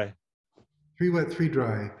 3 dry. 3 wet, 3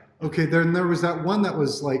 dry. Okay, then there was that one that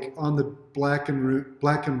was like on the black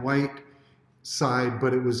and white side,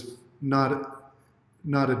 but it was not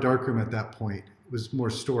a darkroom at that point. It was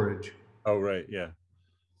more storage. Oh right, yeah.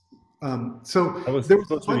 So that was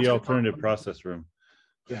supposed to be the alternative process room.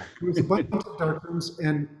 Yeah, there was a bunch of darkrooms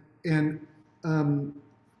and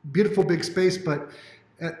beautiful big space, but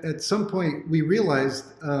at some point we realized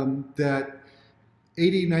that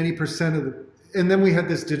 80-90% of the, and then we had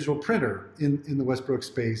this digital printer in the Westbrook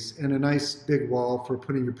space and a nice big wall for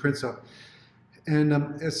putting your prints up. And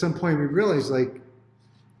at some point we realized, like,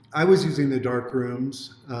 I was using the dark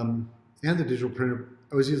rooms and the digital printer.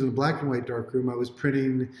 I was using the black and white dark room. I was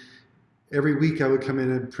printing every week. I would come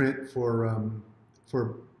in and print for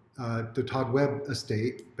the Todd Webb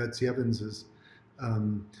estate, Betsy Evans's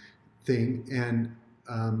thing. And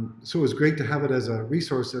so it was great to have it as a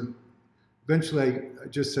resource. And eventually I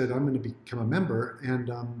just said, I'm going to become a member.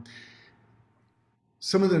 And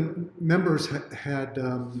some of the members had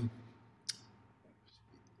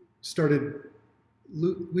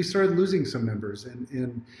we started losing some members,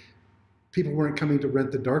 and people weren't coming to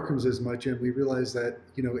rent the darkrooms as much. And we realized that,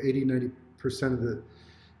 80-90% of the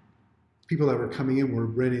people that were coming in were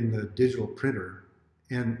renting the digital printer,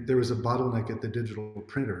 and there was a bottleneck at the digital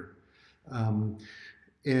printer.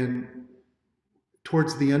 And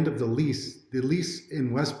towards the end of the lease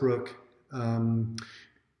in Westbrook,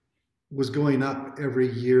 was going up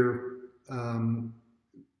every year. I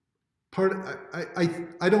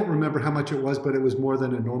don't remember how much it was, but it was more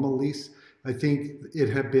than a normal lease. I think it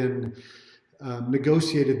had been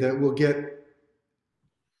negotiated that we'll get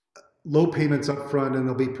low payments up front and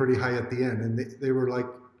they'll be pretty high at the end. And they were like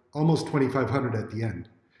almost 2,500 at the end.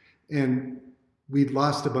 And we'd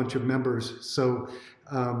lost a bunch of members. So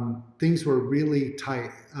things were really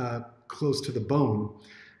tight, close to the bone.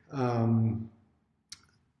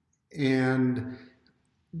 And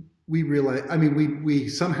we realized, I mean, we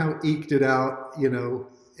somehow eked it out, you know,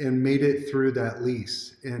 and made it through that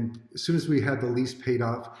lease. And as soon as we had the lease paid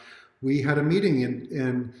off, we had a meeting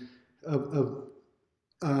and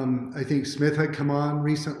I think Smith had come on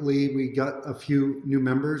recently. We got a few new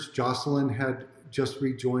members. Jocelyn had just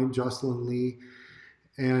rejoined, Jocelyn Lee.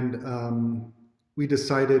 And we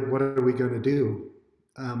decided, what are we going to do?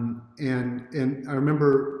 And I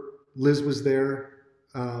remember Liz was there.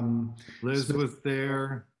 Liz Smith was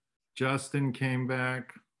there. Justin came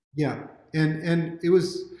back. Yeah, and it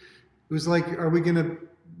was like, are we going to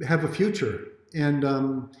have a future? And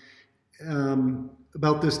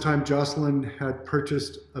about this time, Jocelyn had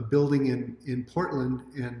purchased a building in Portland,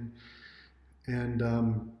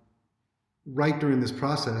 and right during this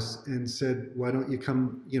process, and said, why don't you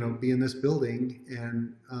come, you know, be in this building?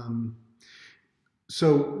 And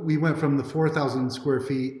so we went from the 4,000 square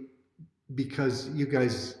feet, because you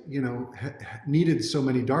guys, you know, needed so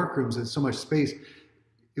many dark rooms and so much space,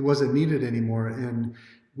 it wasn't needed anymore. And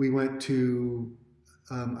we went to,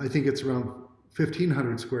 I think it's around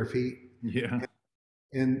 1,500 square feet. Yeah.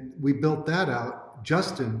 And we built that out.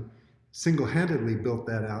 Justin single-handedly built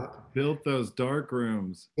that out. Built those dark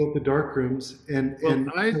rooms. Built the dark rooms. And, well,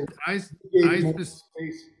 and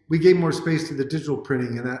we gave more space to the digital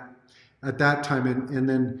printing and that at that time, and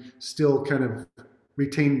then still kind of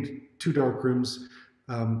retained 2 dark rooms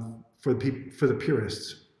for the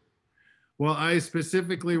purists. Well, I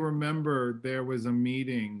specifically remember there was a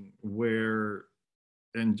meeting where,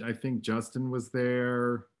 and I think Justin was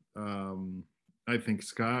there. I think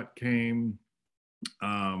Scott came,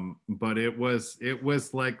 but it was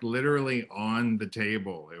like literally on the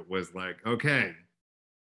table. It was like, okay,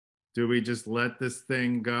 do we just let this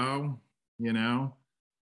thing go? You know?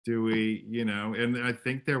 Do we, you know, and I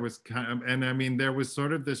think there was kind of, and I mean, there was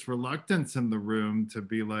sort of this reluctance in the room to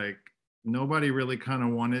be like, nobody really kind of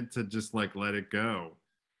wanted to just like let it go.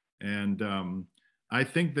 And I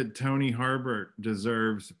think that Tonee Harbert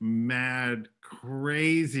deserves mad,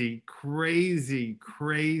 crazy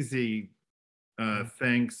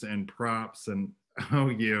thanks and props and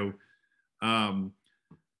you.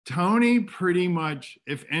 Tonee pretty much,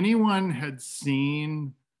 if anyone had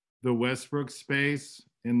seen the Westbrook space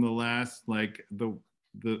in the last, like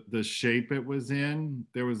the shape it was in,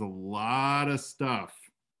 there was a lot of stuff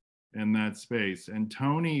in that space. And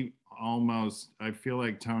Tonee almost, I feel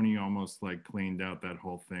like Tonee almost like cleaned out that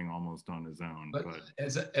whole thing almost on his own. But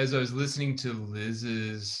as I was listening to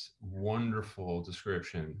Liz's wonderful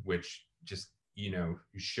description, which just, you know,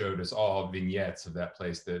 showed us all vignettes of that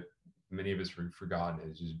place that many of us have forgotten.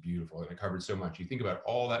 It's just beautiful, and it covered so much. You think about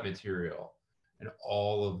all that material and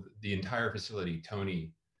all of the entire facility,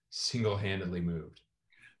 Tonee single-handedly moved.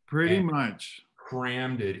 Pretty much.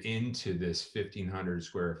 Crammed it into this 1,500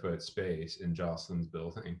 square foot space in Jocelyn's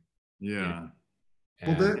building. Yeah.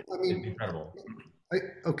 And well, that, I mean, it's incredible. I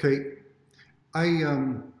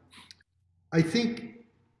think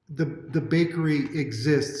the bakery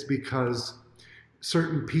exists because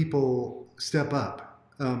certain people step up.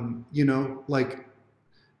 You know, like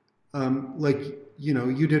you know,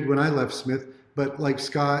 you did when I left Smith, but like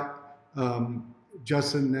Scott,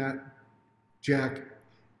 Justin, Nat, Jack,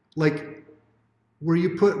 like where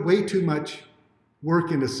you put way too much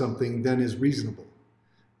work into something than is reasonable,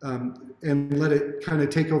 and let it kind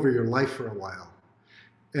of take over your life for a while.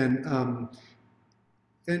 And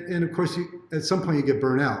of course, at some point you get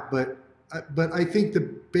burnt out, but I think the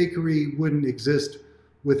bakery wouldn't exist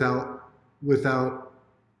without,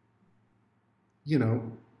 you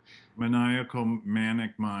know, maniacal,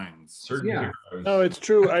 manic minds. Yeah. No, it's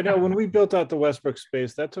true. I know when we built out the Westbrook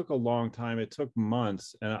space, that took a long time. It took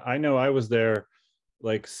months. And I know I was there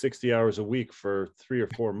like 60 hours a week for 3 or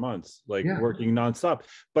 4 months, like working nonstop.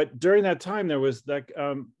 But during that time, there was that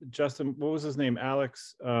Justin, what was his name?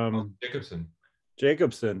 Alex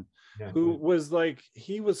Jacobson, who was like,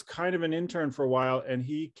 he was kind of an intern for a while, and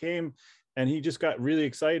he came and he just got really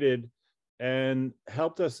excited and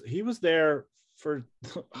helped us. He was there for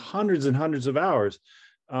hundreds and hundreds of hours,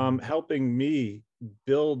 helping me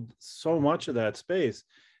build so much of that space.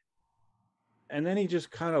 and then he just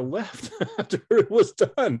kind of left after it was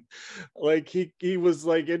done. Like he was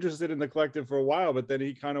like interested in the collective for a while, but then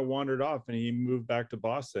he kind of wandered off and he moved back to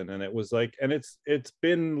Boston. And it was like, and it's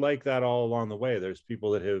been like that all along the way. There's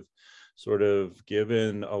people that have sort of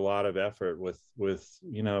given a lot of effort with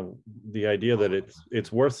you know, the idea that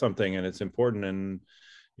it's worth something and it's important, and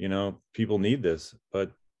you know, people need this,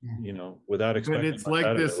 but you know, without expecting but it's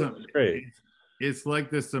like this, it was great. it's like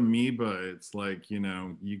this amoeba. It's like, you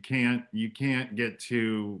know, you can't get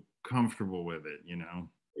too comfortable with it, you know.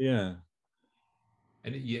 Yeah.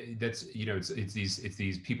 And yeah, that's, you know, it's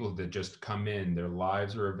these people that just come in, their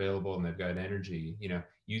lives are available and they've got energy. You know,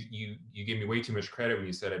 you gave me way too much credit when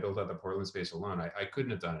you said I built out the Portland space alone. I couldn't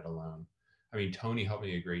have done it alone. I mean, Tonee helped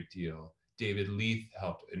me a great deal. David Leith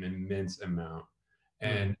helped an immense amount.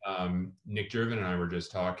 And Nick Jervin and I were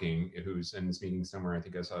just talking, who's in this meeting somewhere, I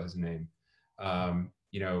think I saw his name.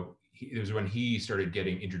 You know, it was when he started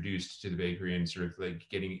getting introduced to the bakery and sort of like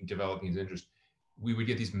developing his interest. We would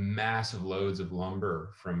get these massive loads of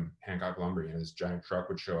lumber from Hancock Lumber. You know, this giant truck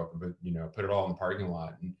would show up, but you know, put it all in the parking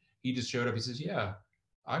lot. And he just showed up. He says, "Yeah,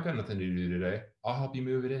 I've got nothing to do today. I'll help you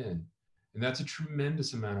move it in." And that's a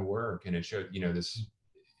tremendous amount of work. And it showed, you know, this.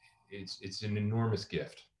 It's an enormous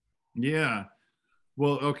gift. Yeah.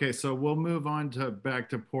 Well, okay, so we'll move on to back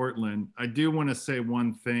to Portland. I do want to say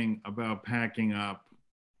one thing about packing up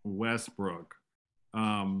Westbrook.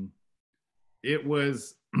 It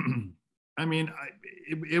was, I mean,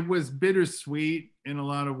 it was bittersweet in a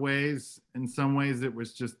lot of ways. In some ways, it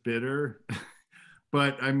was just bitter.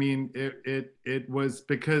 But I mean, it was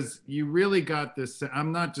because you really got this.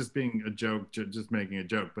 I'm not just being a joke, just making a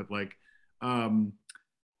joke, but like,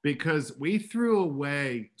 because we threw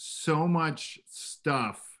away so much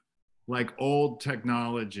stuff, like old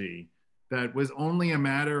technology, that was only a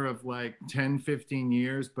matter of like 10, 15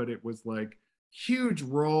 years, but it was like huge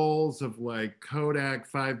rolls of like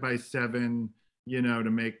Kodak 5x7, you know, to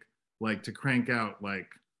make like, to crank out like,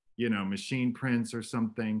 you know, machine prints or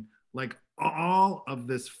something, like all of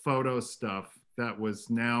this photo stuff that was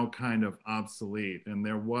now kind of obsolete. And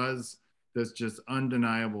there was this just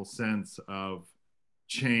undeniable sense of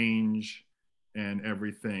change and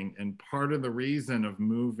everything. And part of the reason of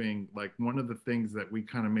moving, like one of the things that we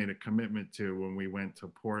kind of made a commitment to when we went to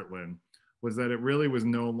Portland, was that it really was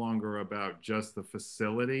no longer about just the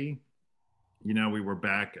facility. You know, we were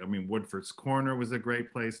back, I mean, Woodford's Corner was a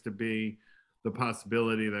great place to be. The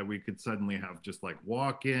possibility that we could suddenly have just like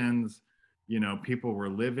walk-ins, you know, people were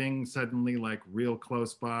living suddenly like real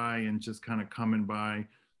close by and just kind of coming by.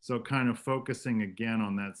 So kind of focusing again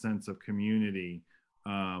on that sense of community.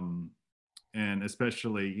 And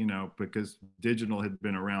especially, you know, because digital had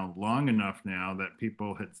been around long enough now that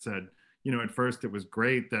people had said, you know, at first it was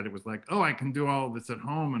great that it was like, oh, I can do all of this at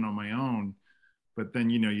home and on my own. But then,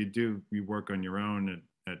 you know, you work on your own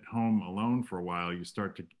at home alone for a while, you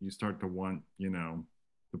start to want, you know,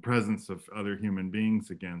 the presence of other human beings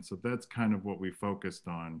again. So that's kind of what we focused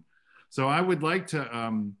on. So I would like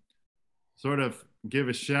to sort of give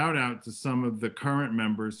a shout out to some of the current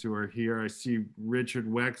members who are here. I see Richard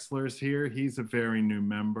Wexler's here. He's a very new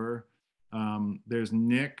member. There's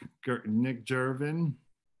Nick Gervin,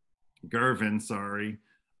 sorry.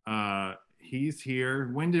 He's here.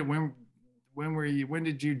 When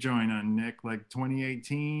did you join on, Nick? Like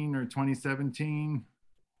 2018 or 2017?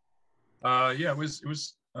 Yeah, it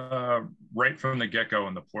was right from the get-go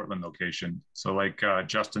in the Portland location. So like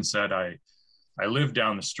Justin said, I lived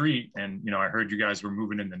down the street, and you know, I heard you guys were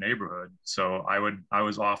moving in the neighborhood. So I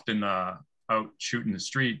was often out shooting the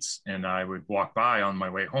streets, and I would walk by on my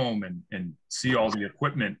way home and see all the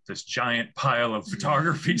equipment, this giant pile of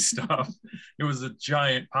photography stuff. It was a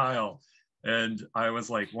giant pile. And I was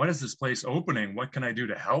like, what is this place opening? What can I do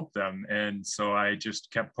to help them? And so I just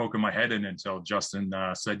kept poking my head in until Justin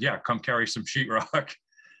said, yeah, come carry some sheetrock.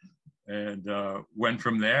 And went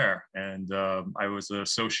from there. And I was an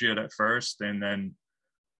associate at first. And then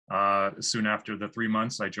soon after the 3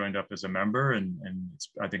 months, I joined up as a member. And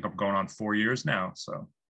I think I'm going on 4 years now. So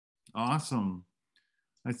awesome.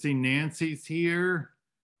 I see Nancy's here,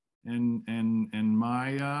 and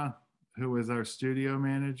Maya, who is our studio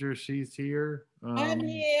manager, she's here. I'm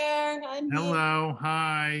here. Hello.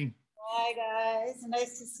 Hi. Hi, guys.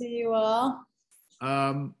 Nice to see you all.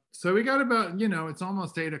 So we got about, you know, it's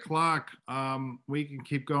almost 8 o'clock. We can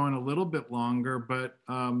keep going a little bit longer, but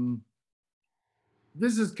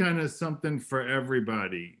this is kind of something for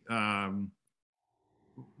everybody.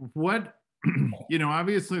 What, you know,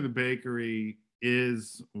 obviously the bakery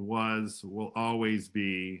will always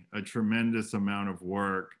be a tremendous amount of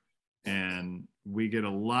work, and we get a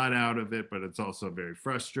lot out of it, but it's also very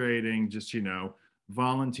frustrating. Just, you know,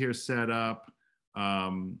 volunteer setup,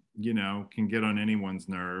 you know, can get on anyone's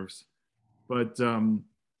nerves. But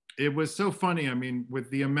it was so funny. I mean, with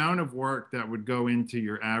the amount of work that would go into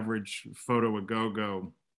your average photo a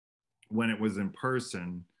go-go when it was in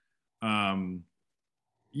person,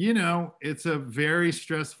 you know, it's a very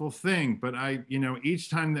stressful thing. But you know, each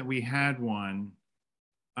time that we had one,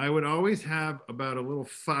 I would always have about a little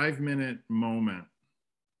 5-minute moment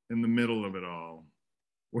in the middle of it all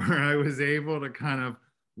where I was able to kind of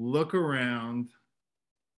look around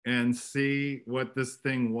and see what this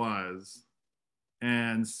thing was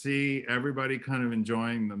and see everybody kind of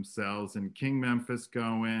enjoying themselves and King Memphis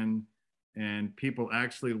going and people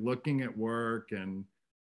actually looking at work and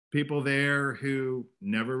people there who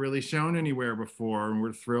never really shown anywhere before and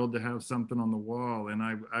were thrilled to have something on the wall. And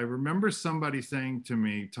I remember somebody saying to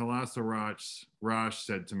me, Talasa Rosh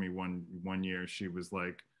said to me one year, she was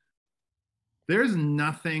like, there's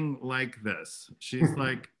nothing like this. She's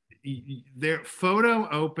like, their photo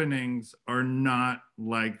openings are not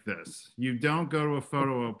like this. You don't go to a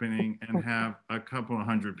photo opening and have a couple of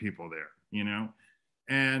hundred people there, you know?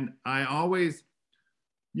 And I always,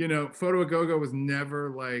 you know, Photo a Go-Go was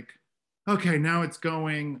never like, okay, now it's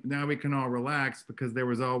going, now we can all relax, because there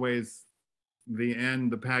was always the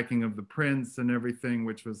end, the packing of the prints and everything,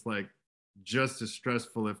 which was like just as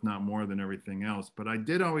stressful, if not more than everything else. But I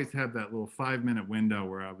did always have that little 5-minute window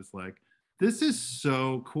where I was like, this is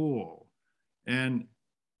so cool. And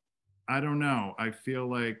I don't know, I feel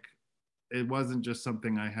like it wasn't just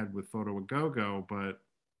something I had with Photo a Go-Go, but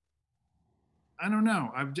I don't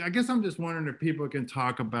know. I guess I'm just wondering if people can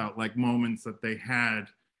talk about like moments that they had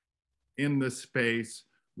in the space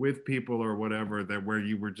with people or whatever, that where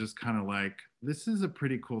you were just kind of like, this is a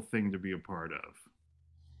pretty cool thing to be a part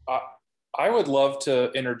of. I would love to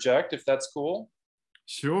interject if that's cool.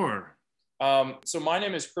 Sure. So my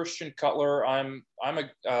name is Christian Cutler. I'm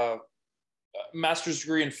a master's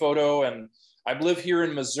degree in photo, and I live here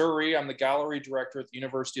in Missouri. I'm the gallery director at the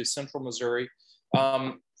University of Central Missouri.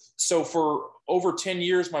 So for over 10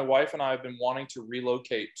 years, my wife and I have been wanting to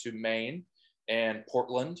relocate to Maine and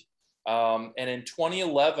Portland. And in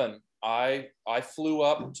 2011, I flew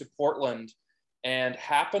up to Portland and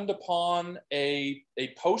happened upon a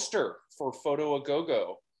poster for Photo a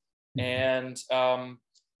Go-Go, and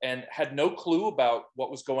had no clue about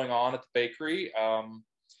what was going on at the bakery.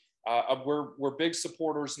 We're big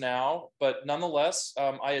supporters now, but nonetheless,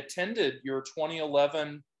 I attended your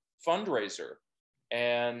 2011 fundraiser,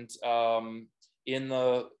 and in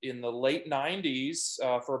the late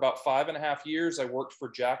 90s, for about 5.5 years, I worked for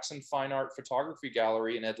Jackson Fine Art Photography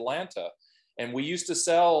Gallery in Atlanta. And we used to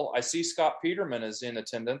sell, I see Scott Peterman is in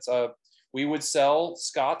attendance. We would sell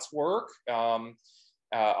Scott's work.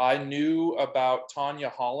 I knew about Tanya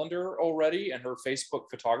Hollander already and her Facebook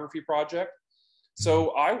photography project.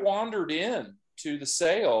 So I wandered in to the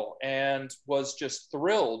sale and was just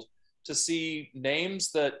thrilled to see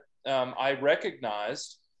names that I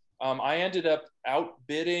recognized. I ended up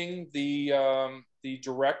outbidding the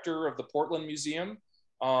director of the Portland Museum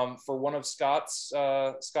for one of Scott's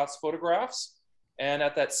photographs. And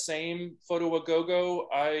at that same Photo a Go-Go,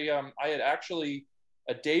 I had actually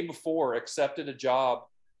a day before accepted a job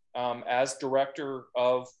as director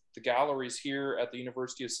of the galleries here at the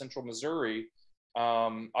University of Central Missouri.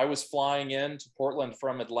 I was flying into Portland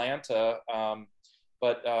from Atlanta,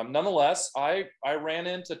 but nonetheless, I ran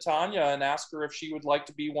into Tanya and asked her if she would like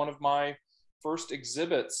to be one of my first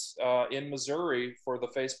exhibits in Missouri for the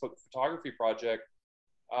Facebook photography project.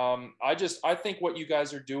 I think what you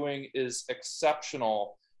guys are doing is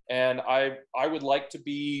exceptional, and I would like to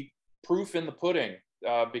be proof in the pudding,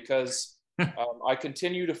 because I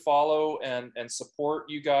continue to follow and support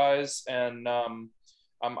you guys, and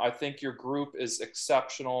I think your group is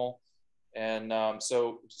exceptional, and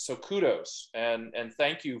so kudos and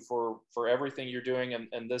thank you for everything you're doing,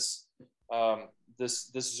 and this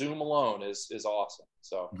Zoom alone is awesome.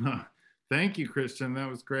 So thank you, Christian. That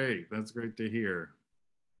was great. That's great to hear.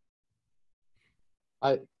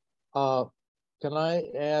 Can I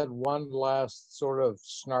add one last sort of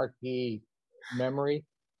snarky memory?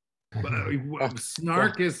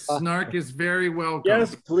 Snark is very welcome.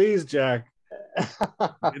 Yes, please, Jack.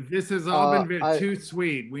 This has all been too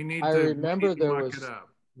sweet. We need to. I remember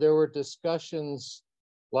there were discussions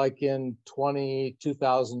like in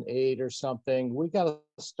 2008 or something. We got to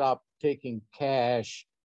stop taking cash.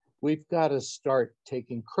 We've got to start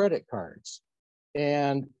taking credit cards.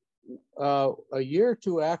 And a year or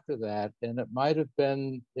two after that, and it might have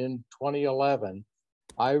been in 2011,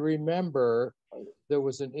 I remember there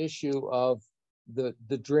was an issue of the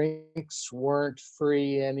drinks weren't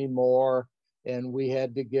free anymore, and we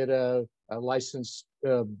had to get a licensed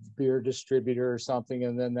beer distributor or something.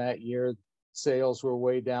 And then that year sales were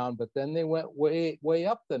way down, but then they went way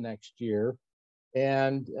up the next year.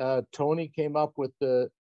 And Tonee came up with the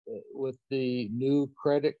new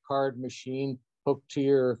credit card machine hooked to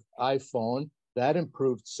your iPhone. That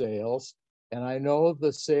improved sales. And I know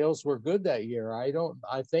the sales were good that year. I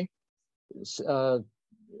think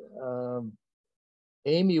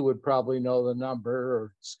Amy would probably know the number,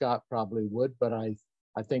 or Scott probably would, but I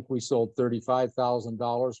think we sold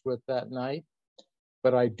 $35,000 with that night.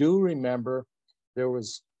 But I do remember there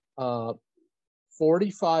was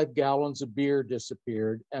 45 gallons of beer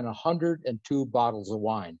disappeared and 102 bottles of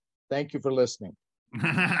wine. Thank you for listening.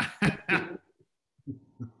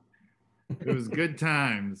 It was good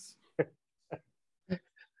times.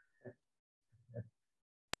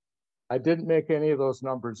 I didn't make any of those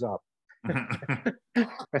numbers up.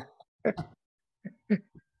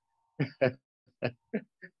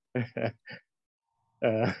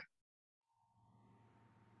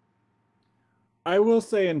 I will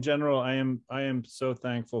say in general, I am so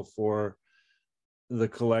thankful for the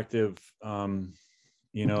collective,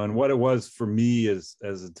 you know, and what it was for me as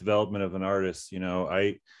a development of an artist. You know,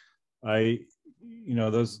 you know,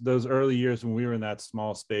 those early years when we were in that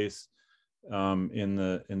small space in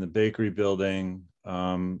the bakery building,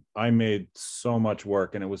 I made so much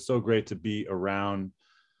work, and it was so great to be around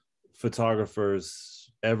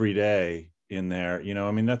photographers every day in there. You know,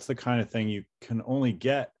 I mean, that's the kind of thing you can only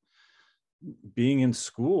get being in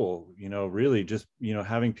school, you know, really just, you know,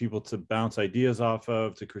 having people to bounce ideas off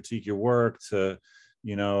of, to critique your work, to,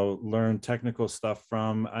 you know, learn technical stuff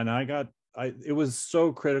from. And it was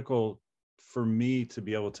so critical for me to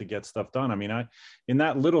be able to get stuff done. I mean, in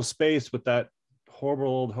that little space with that horrible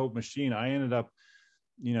old Hope machine, I ended up,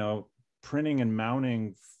 you know, printing and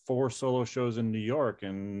mounting 4 solo shows in New York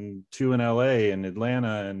and 2 in LA and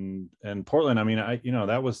Atlanta and Portland. I mean, you know,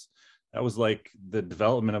 that was like the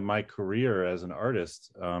development of my career as an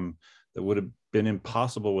artist, that would have been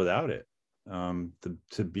impossible without it.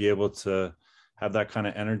 To be able to have that kind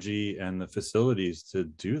of energy and the facilities to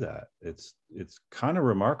do that, it's kind of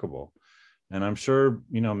remarkable. And I'm sure,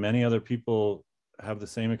 you know, many other people have the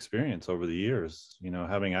same experience over the years, you know,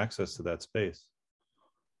 having access to that space.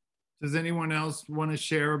 Does anyone else want to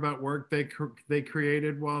share about work they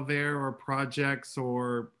created while there, or projects,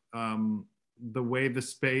 or the way the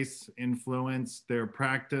space influenced their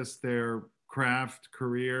practice, their craft,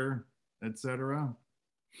 career, etc.?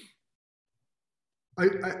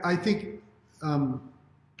 I think,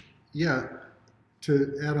 yeah,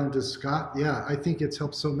 to add on to Scott, yeah, I think it's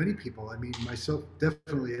helped so many people. I mean, myself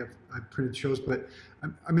definitely I've printed shows, but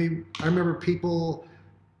I mean, I remember people,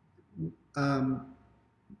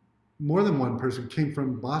 more than one person came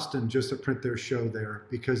from Boston just to print their show there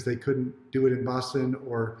because they couldn't do it in Boston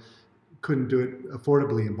or couldn't do it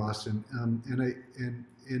affordably in Boston. And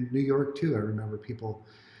in New York too, I remember people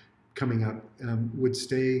coming up, would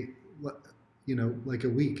stay, you know, like a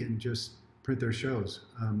week and just print their shows.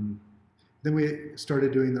 Then we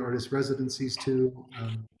started doing the artist residencies too.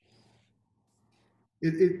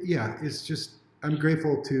 Yeah, it's just, I'm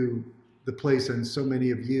grateful to the place and so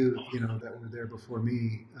many of you, you know, that were there before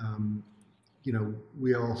me. You know,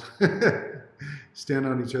 we all stand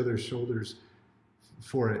on each other's shoulders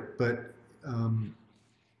for it, but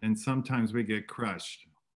and sometimes we get crushed.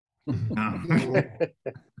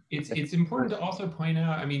 It's important to also point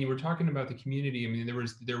out, I mean, we're talking about the community. I mean,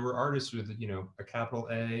 there were artists with, you know, a capital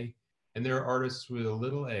A, and there are artists with a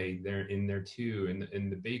little a there in there too.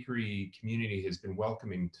 And the bakery community has been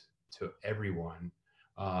welcoming to everyone.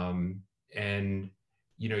 And,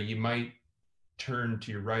 you know, you might turn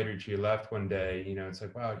to your right or to your left one day, you know, it's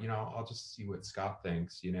like, wow, you know, I'll just see what Scott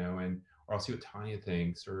thinks, you know, or I'll see what Tanya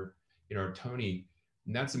thinks, or, you know, or Tonee.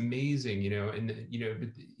 And that's amazing, you know, and, you know,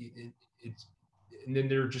 it's, and then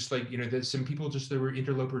they're just like, you know, there's some people just, there were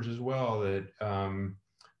interlopers as well that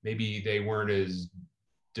maybe they weren't as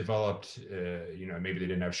developed, you know, maybe they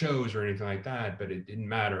didn't have shows or anything like that, but it didn't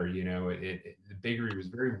matter, you know, the bakery was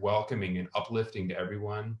very welcoming and uplifting to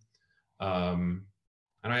everyone.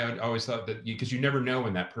 And I always thought that, because you never know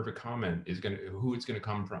when that perfect comment is who it's gonna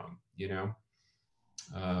come from, you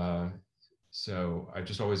know? So I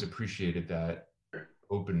just always appreciated that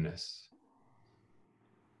openness.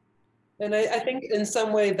 And I think in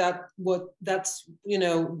some way that's, you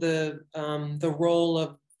know, the role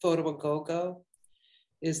of Photo A Go-Go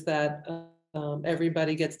is that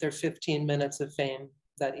everybody gets their 15 minutes of fame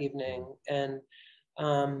that evening. And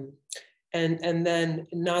then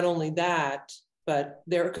not only that, but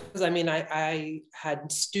because I mean, I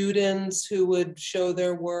had students who would show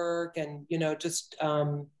their work, and, you know, just,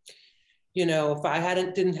 you know, if I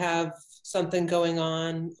didn't have something going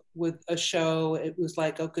on with a show, it was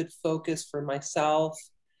like a good focus for myself.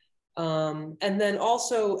 And then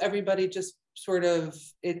also everybody just sort of,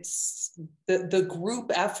 it's the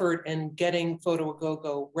group effort in getting Photo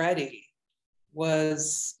Go ready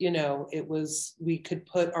was, you know, it was, we could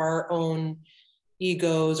put our own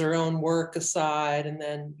egos, our own work aside, and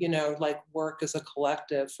then, you know, like work as a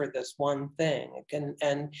collective for this one thing.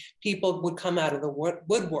 And people would come out of the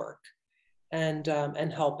woodwork and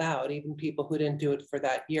help out, even people who didn't do it for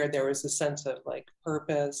that year. There was a sense of like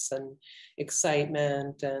purpose and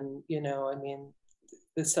excitement, and, you know, I mean,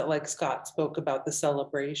 this, like Scott spoke about, the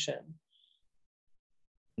celebration.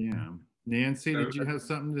 Yeah. Nancy, did you have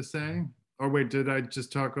something to say? Or wait, did I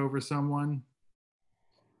just talk over someone?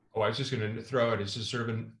 Oh, I was just going to throw it as just sort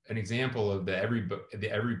of an example of the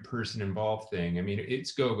every person involved thing. I mean,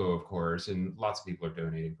 it's GoGo, of course, and lots of people are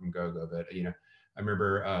donating from GoGo. But you know, I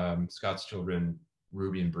remember Scott's children,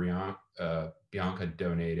 Ruby and Bianca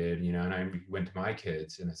donated. You know, and I went to my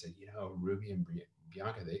kids and I said, you know, Ruby and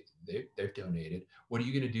Bianca, they've donated. What are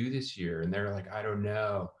you going to do this year? And they're like, I don't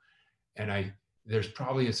know. And there's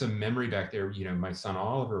probably some memory back there. You know, my son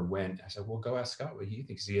Oliver went. I said, well, go ask Scott what he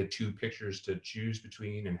thinks. He had 2 pictures to choose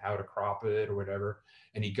between and how to crop it or whatever.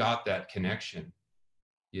 And he got that connection,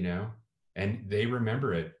 you know, and they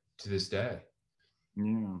remember it to this day.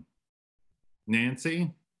 Yeah.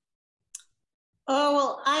 Nancy? Oh,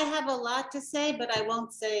 well, I have a lot to say, but I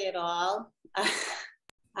won't say it all.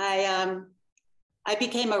 I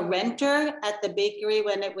became a renter at the bakery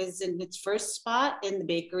when it was in its first spot in the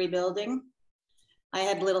bakery building. I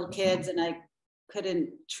had little kids and I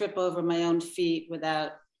couldn't trip over my own feet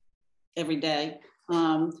without every day.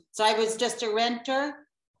 So I was just a renter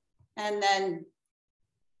and then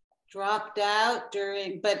dropped out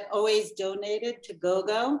but always donated to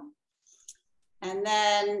GoGo. And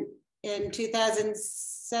then in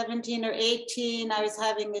 2017 or 18, I was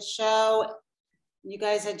having a show. You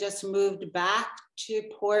guys had just moved back to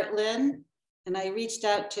Portland. And I reached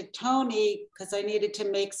out to Tonee because I needed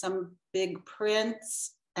to make some big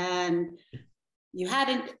prints, and you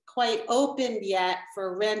hadn't quite opened yet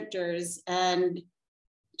for renters. And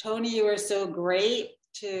Tonee, you were so great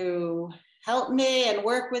to help me and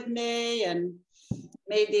work with me, and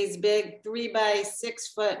made these big 3 by 6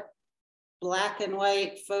 foot black and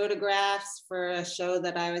white photographs for a show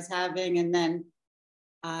that I was having. And then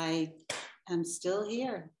I am still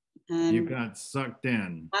here. And you got sucked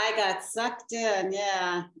in. I got sucked in,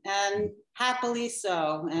 yeah, and happily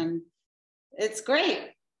so. And it's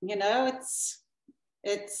great, you know.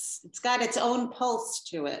 It's got its own pulse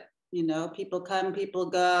to it, you know. People come, people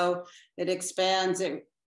go. It expands, it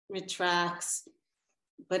retracts,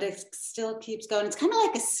 but it still keeps going. It's kind of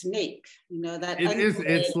like a snake, you know. That it is.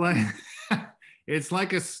 It's like it's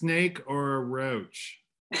like a snake or a roach.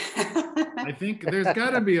 I think there's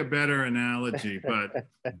got to be a better analogy, but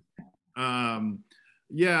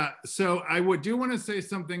yeah. So I do want to say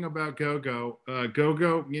something about GoGo.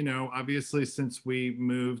 GoGo, you know, obviously since we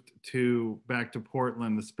moved back to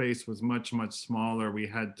Portland, the space was much, much smaller. We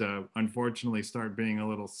had to unfortunately start being a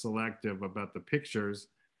little selective about the pictures.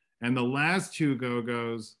 And the last 2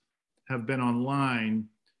 GoGos have been online,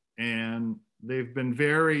 and they've been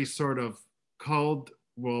very sort of pulled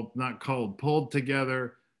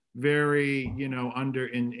together, very, you know,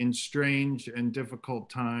 in strange and difficult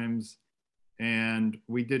times. And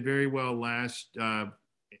we did very well in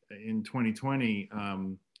 2020.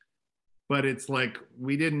 But it's like,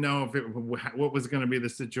 we didn't know what was going to be the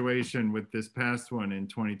situation with this past one in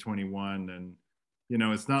 2021. And, you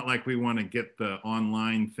know, it's not like we want to get the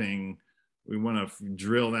online thing. We want to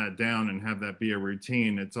drill that down and have that be a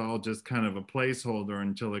routine. It's all just kind of a placeholder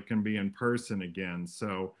until it can be in person again.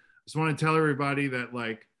 So I just want to tell everybody that,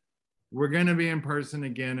 like, we're going to be in person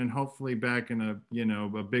again, and hopefully back in a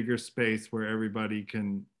bigger space where everybody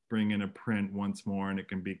can bring in a print once more, and it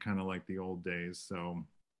can be kind of like the old days. So,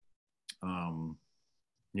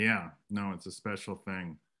 yeah, no, it's a special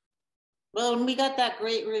thing. Well, and we got that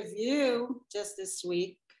great review just this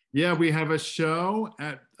week. Yeah, we have a show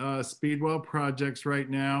at Speedwell Projects right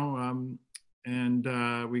now, and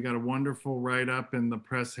we got a wonderful write-up in the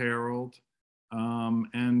Press Herald.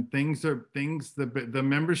 And the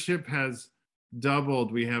membership has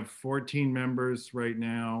doubled. We have 14 members right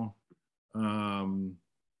now, and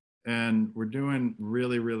we're doing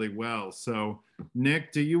really, really well. So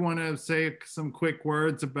Nick, do you want to say some quick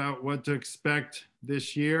words about what to expect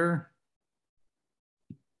this year?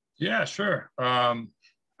 Yeah, sure.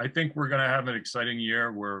 I think we're going to have an exciting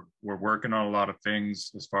year. We're working on a lot of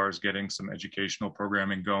things as far as getting some educational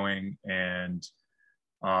programming going, and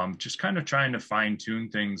just kind of trying to fine tune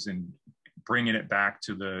things and bringing it back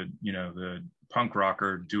to the, you know, the punk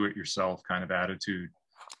rocker, do it yourself kind of attitude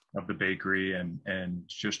of the bakery, and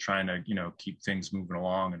just trying to, you know, keep things moving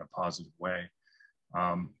along in a positive way.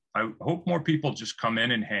 I hope more people just come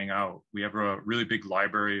in and hang out. We have a really big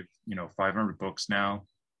library of, you know, 500 books now.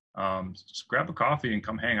 Just grab a coffee and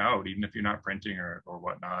come hang out, even if you're not printing or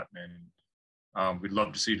whatnot. And we'd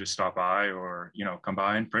love to see you to stop by, or, you know, come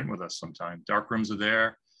by and print with us sometime. Dark rooms are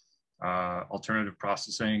there, alternative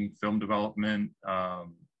processing, film development,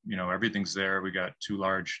 you know, everything's there. We got 2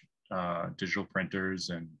 large digital printers,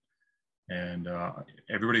 and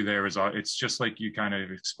everybody there is, it's just like you kind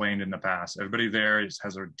of explained in the past. Everybody there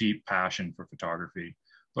has a deep passion for photography,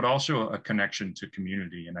 but also a connection to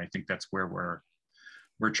community. And I think that's where we're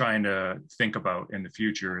trying to think about in the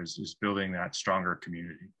future, is building that stronger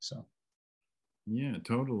community. So yeah,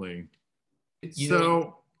 totally. You So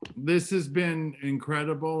know, this has been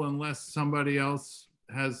incredible, unless somebody else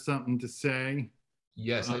has something to say.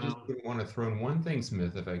 yes, I just want to throw in one thing,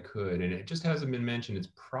 Smith, if I could, and it just hasn't been mentioned. It's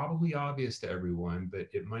probably obvious to everyone, but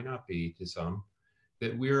it might not be to some,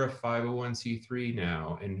 that we're a 501c3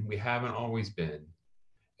 now, and we haven't always been.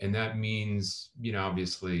 And that means, you know,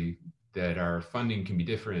 obviously that our funding can be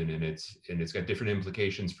different, and it's got different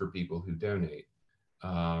implications for people who donate.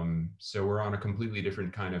 So we're on a completely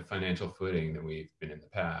different kind of financial footing than we've been in the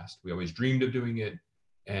past. We always dreamed of doing it,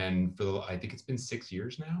 and I think it's been 6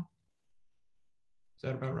 years now. Is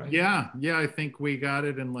that about right? Yeah, I think we got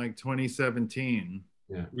it in like 2017.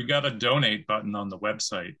 Yeah. we got a donate button on the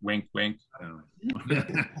website. Wink, wink.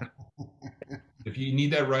 If you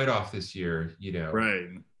need that write-off this year, you know. Right.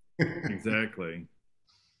 Exactly.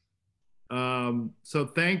 So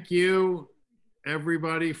thank you,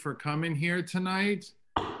 everybody, for coming here tonight.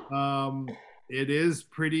 It is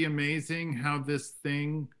pretty amazing how this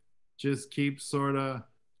thing just keeps sort of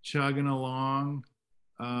chugging along.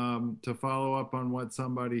 To follow up on what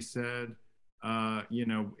somebody said, you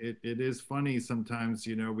know, it is funny sometimes,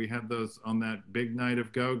 you know, we have those on that big night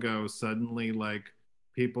of go-go, suddenly like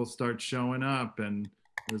people start showing up and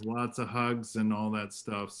there's lots of hugs and all that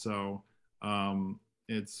stuff. So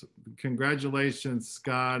it's congratulations,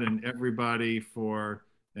 Scott, and everybody,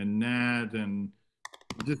 and Nat, and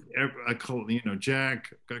just you know,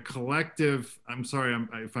 Jack, a collective. I'm sorry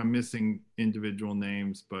if I'm missing individual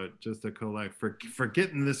names, but just a collect for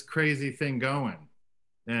getting this crazy thing going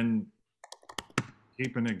and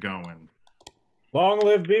keeping it going. Long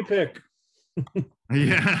live BPIC.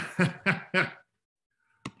 Yeah.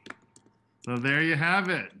 So there you have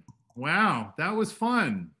it. Wow, that was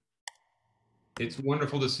fun. It's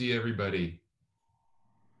wonderful to see everybody.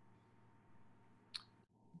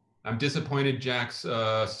 I'm disappointed Jack's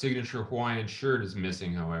signature Hawaiian shirt is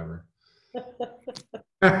missing, however.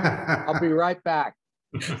 I'll be right back.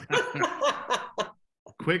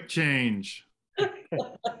 Quick change.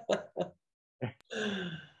 Thanks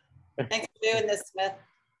for doing this, Smith.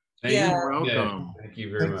 Thank Yeah. You're welcome. you. Thank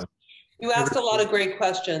you very much. You asked a lot of great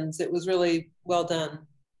questions. It was really well done.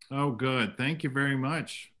 Oh, good. Thank you very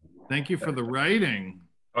much. Thank you for the writing.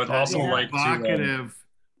 I would also like to, evocative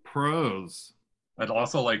prose. I'd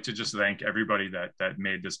also like to just thank everybody that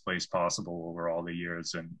made this place possible over all the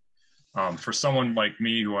years. And for someone like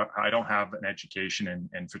me, who I don't have an education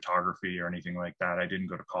in photography or anything like that, I didn't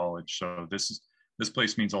go to college. So this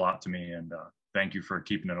place means a lot to me. And thank you for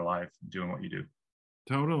keeping it alive, doing what you do.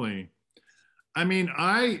 Totally. I mean,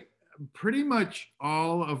 pretty much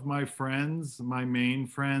all of my friends, my main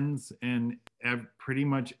friends, and pretty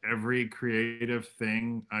much every creative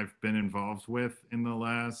thing I've been involved with in the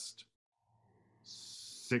last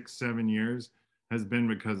 6-7 years has been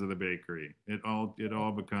because of the bakery. It all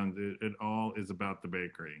is about the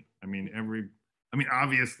bakery. I mean,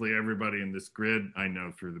 obviously everybody in this grid I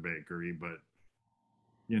know through the bakery, but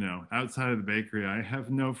you know, outside of the bakery, I have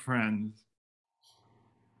no friends.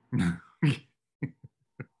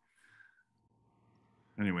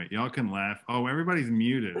 Anyway, y'all can laugh. Oh, everybody's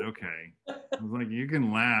muted. Okay. I was like, you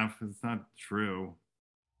can laugh. It's not true.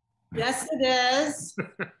 Yes, it is.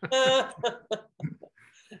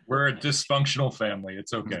 We're a dysfunctional family.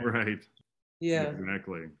 It's okay. Right. Yeah.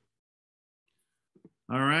 Exactly.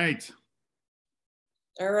 All right.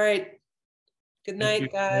 All right. Good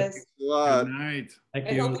night, guys. Good night. I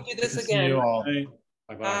hope we do this again. See you all.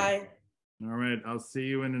 Bye-bye. Bye. All right. I'll see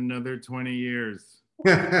you in another 20 years.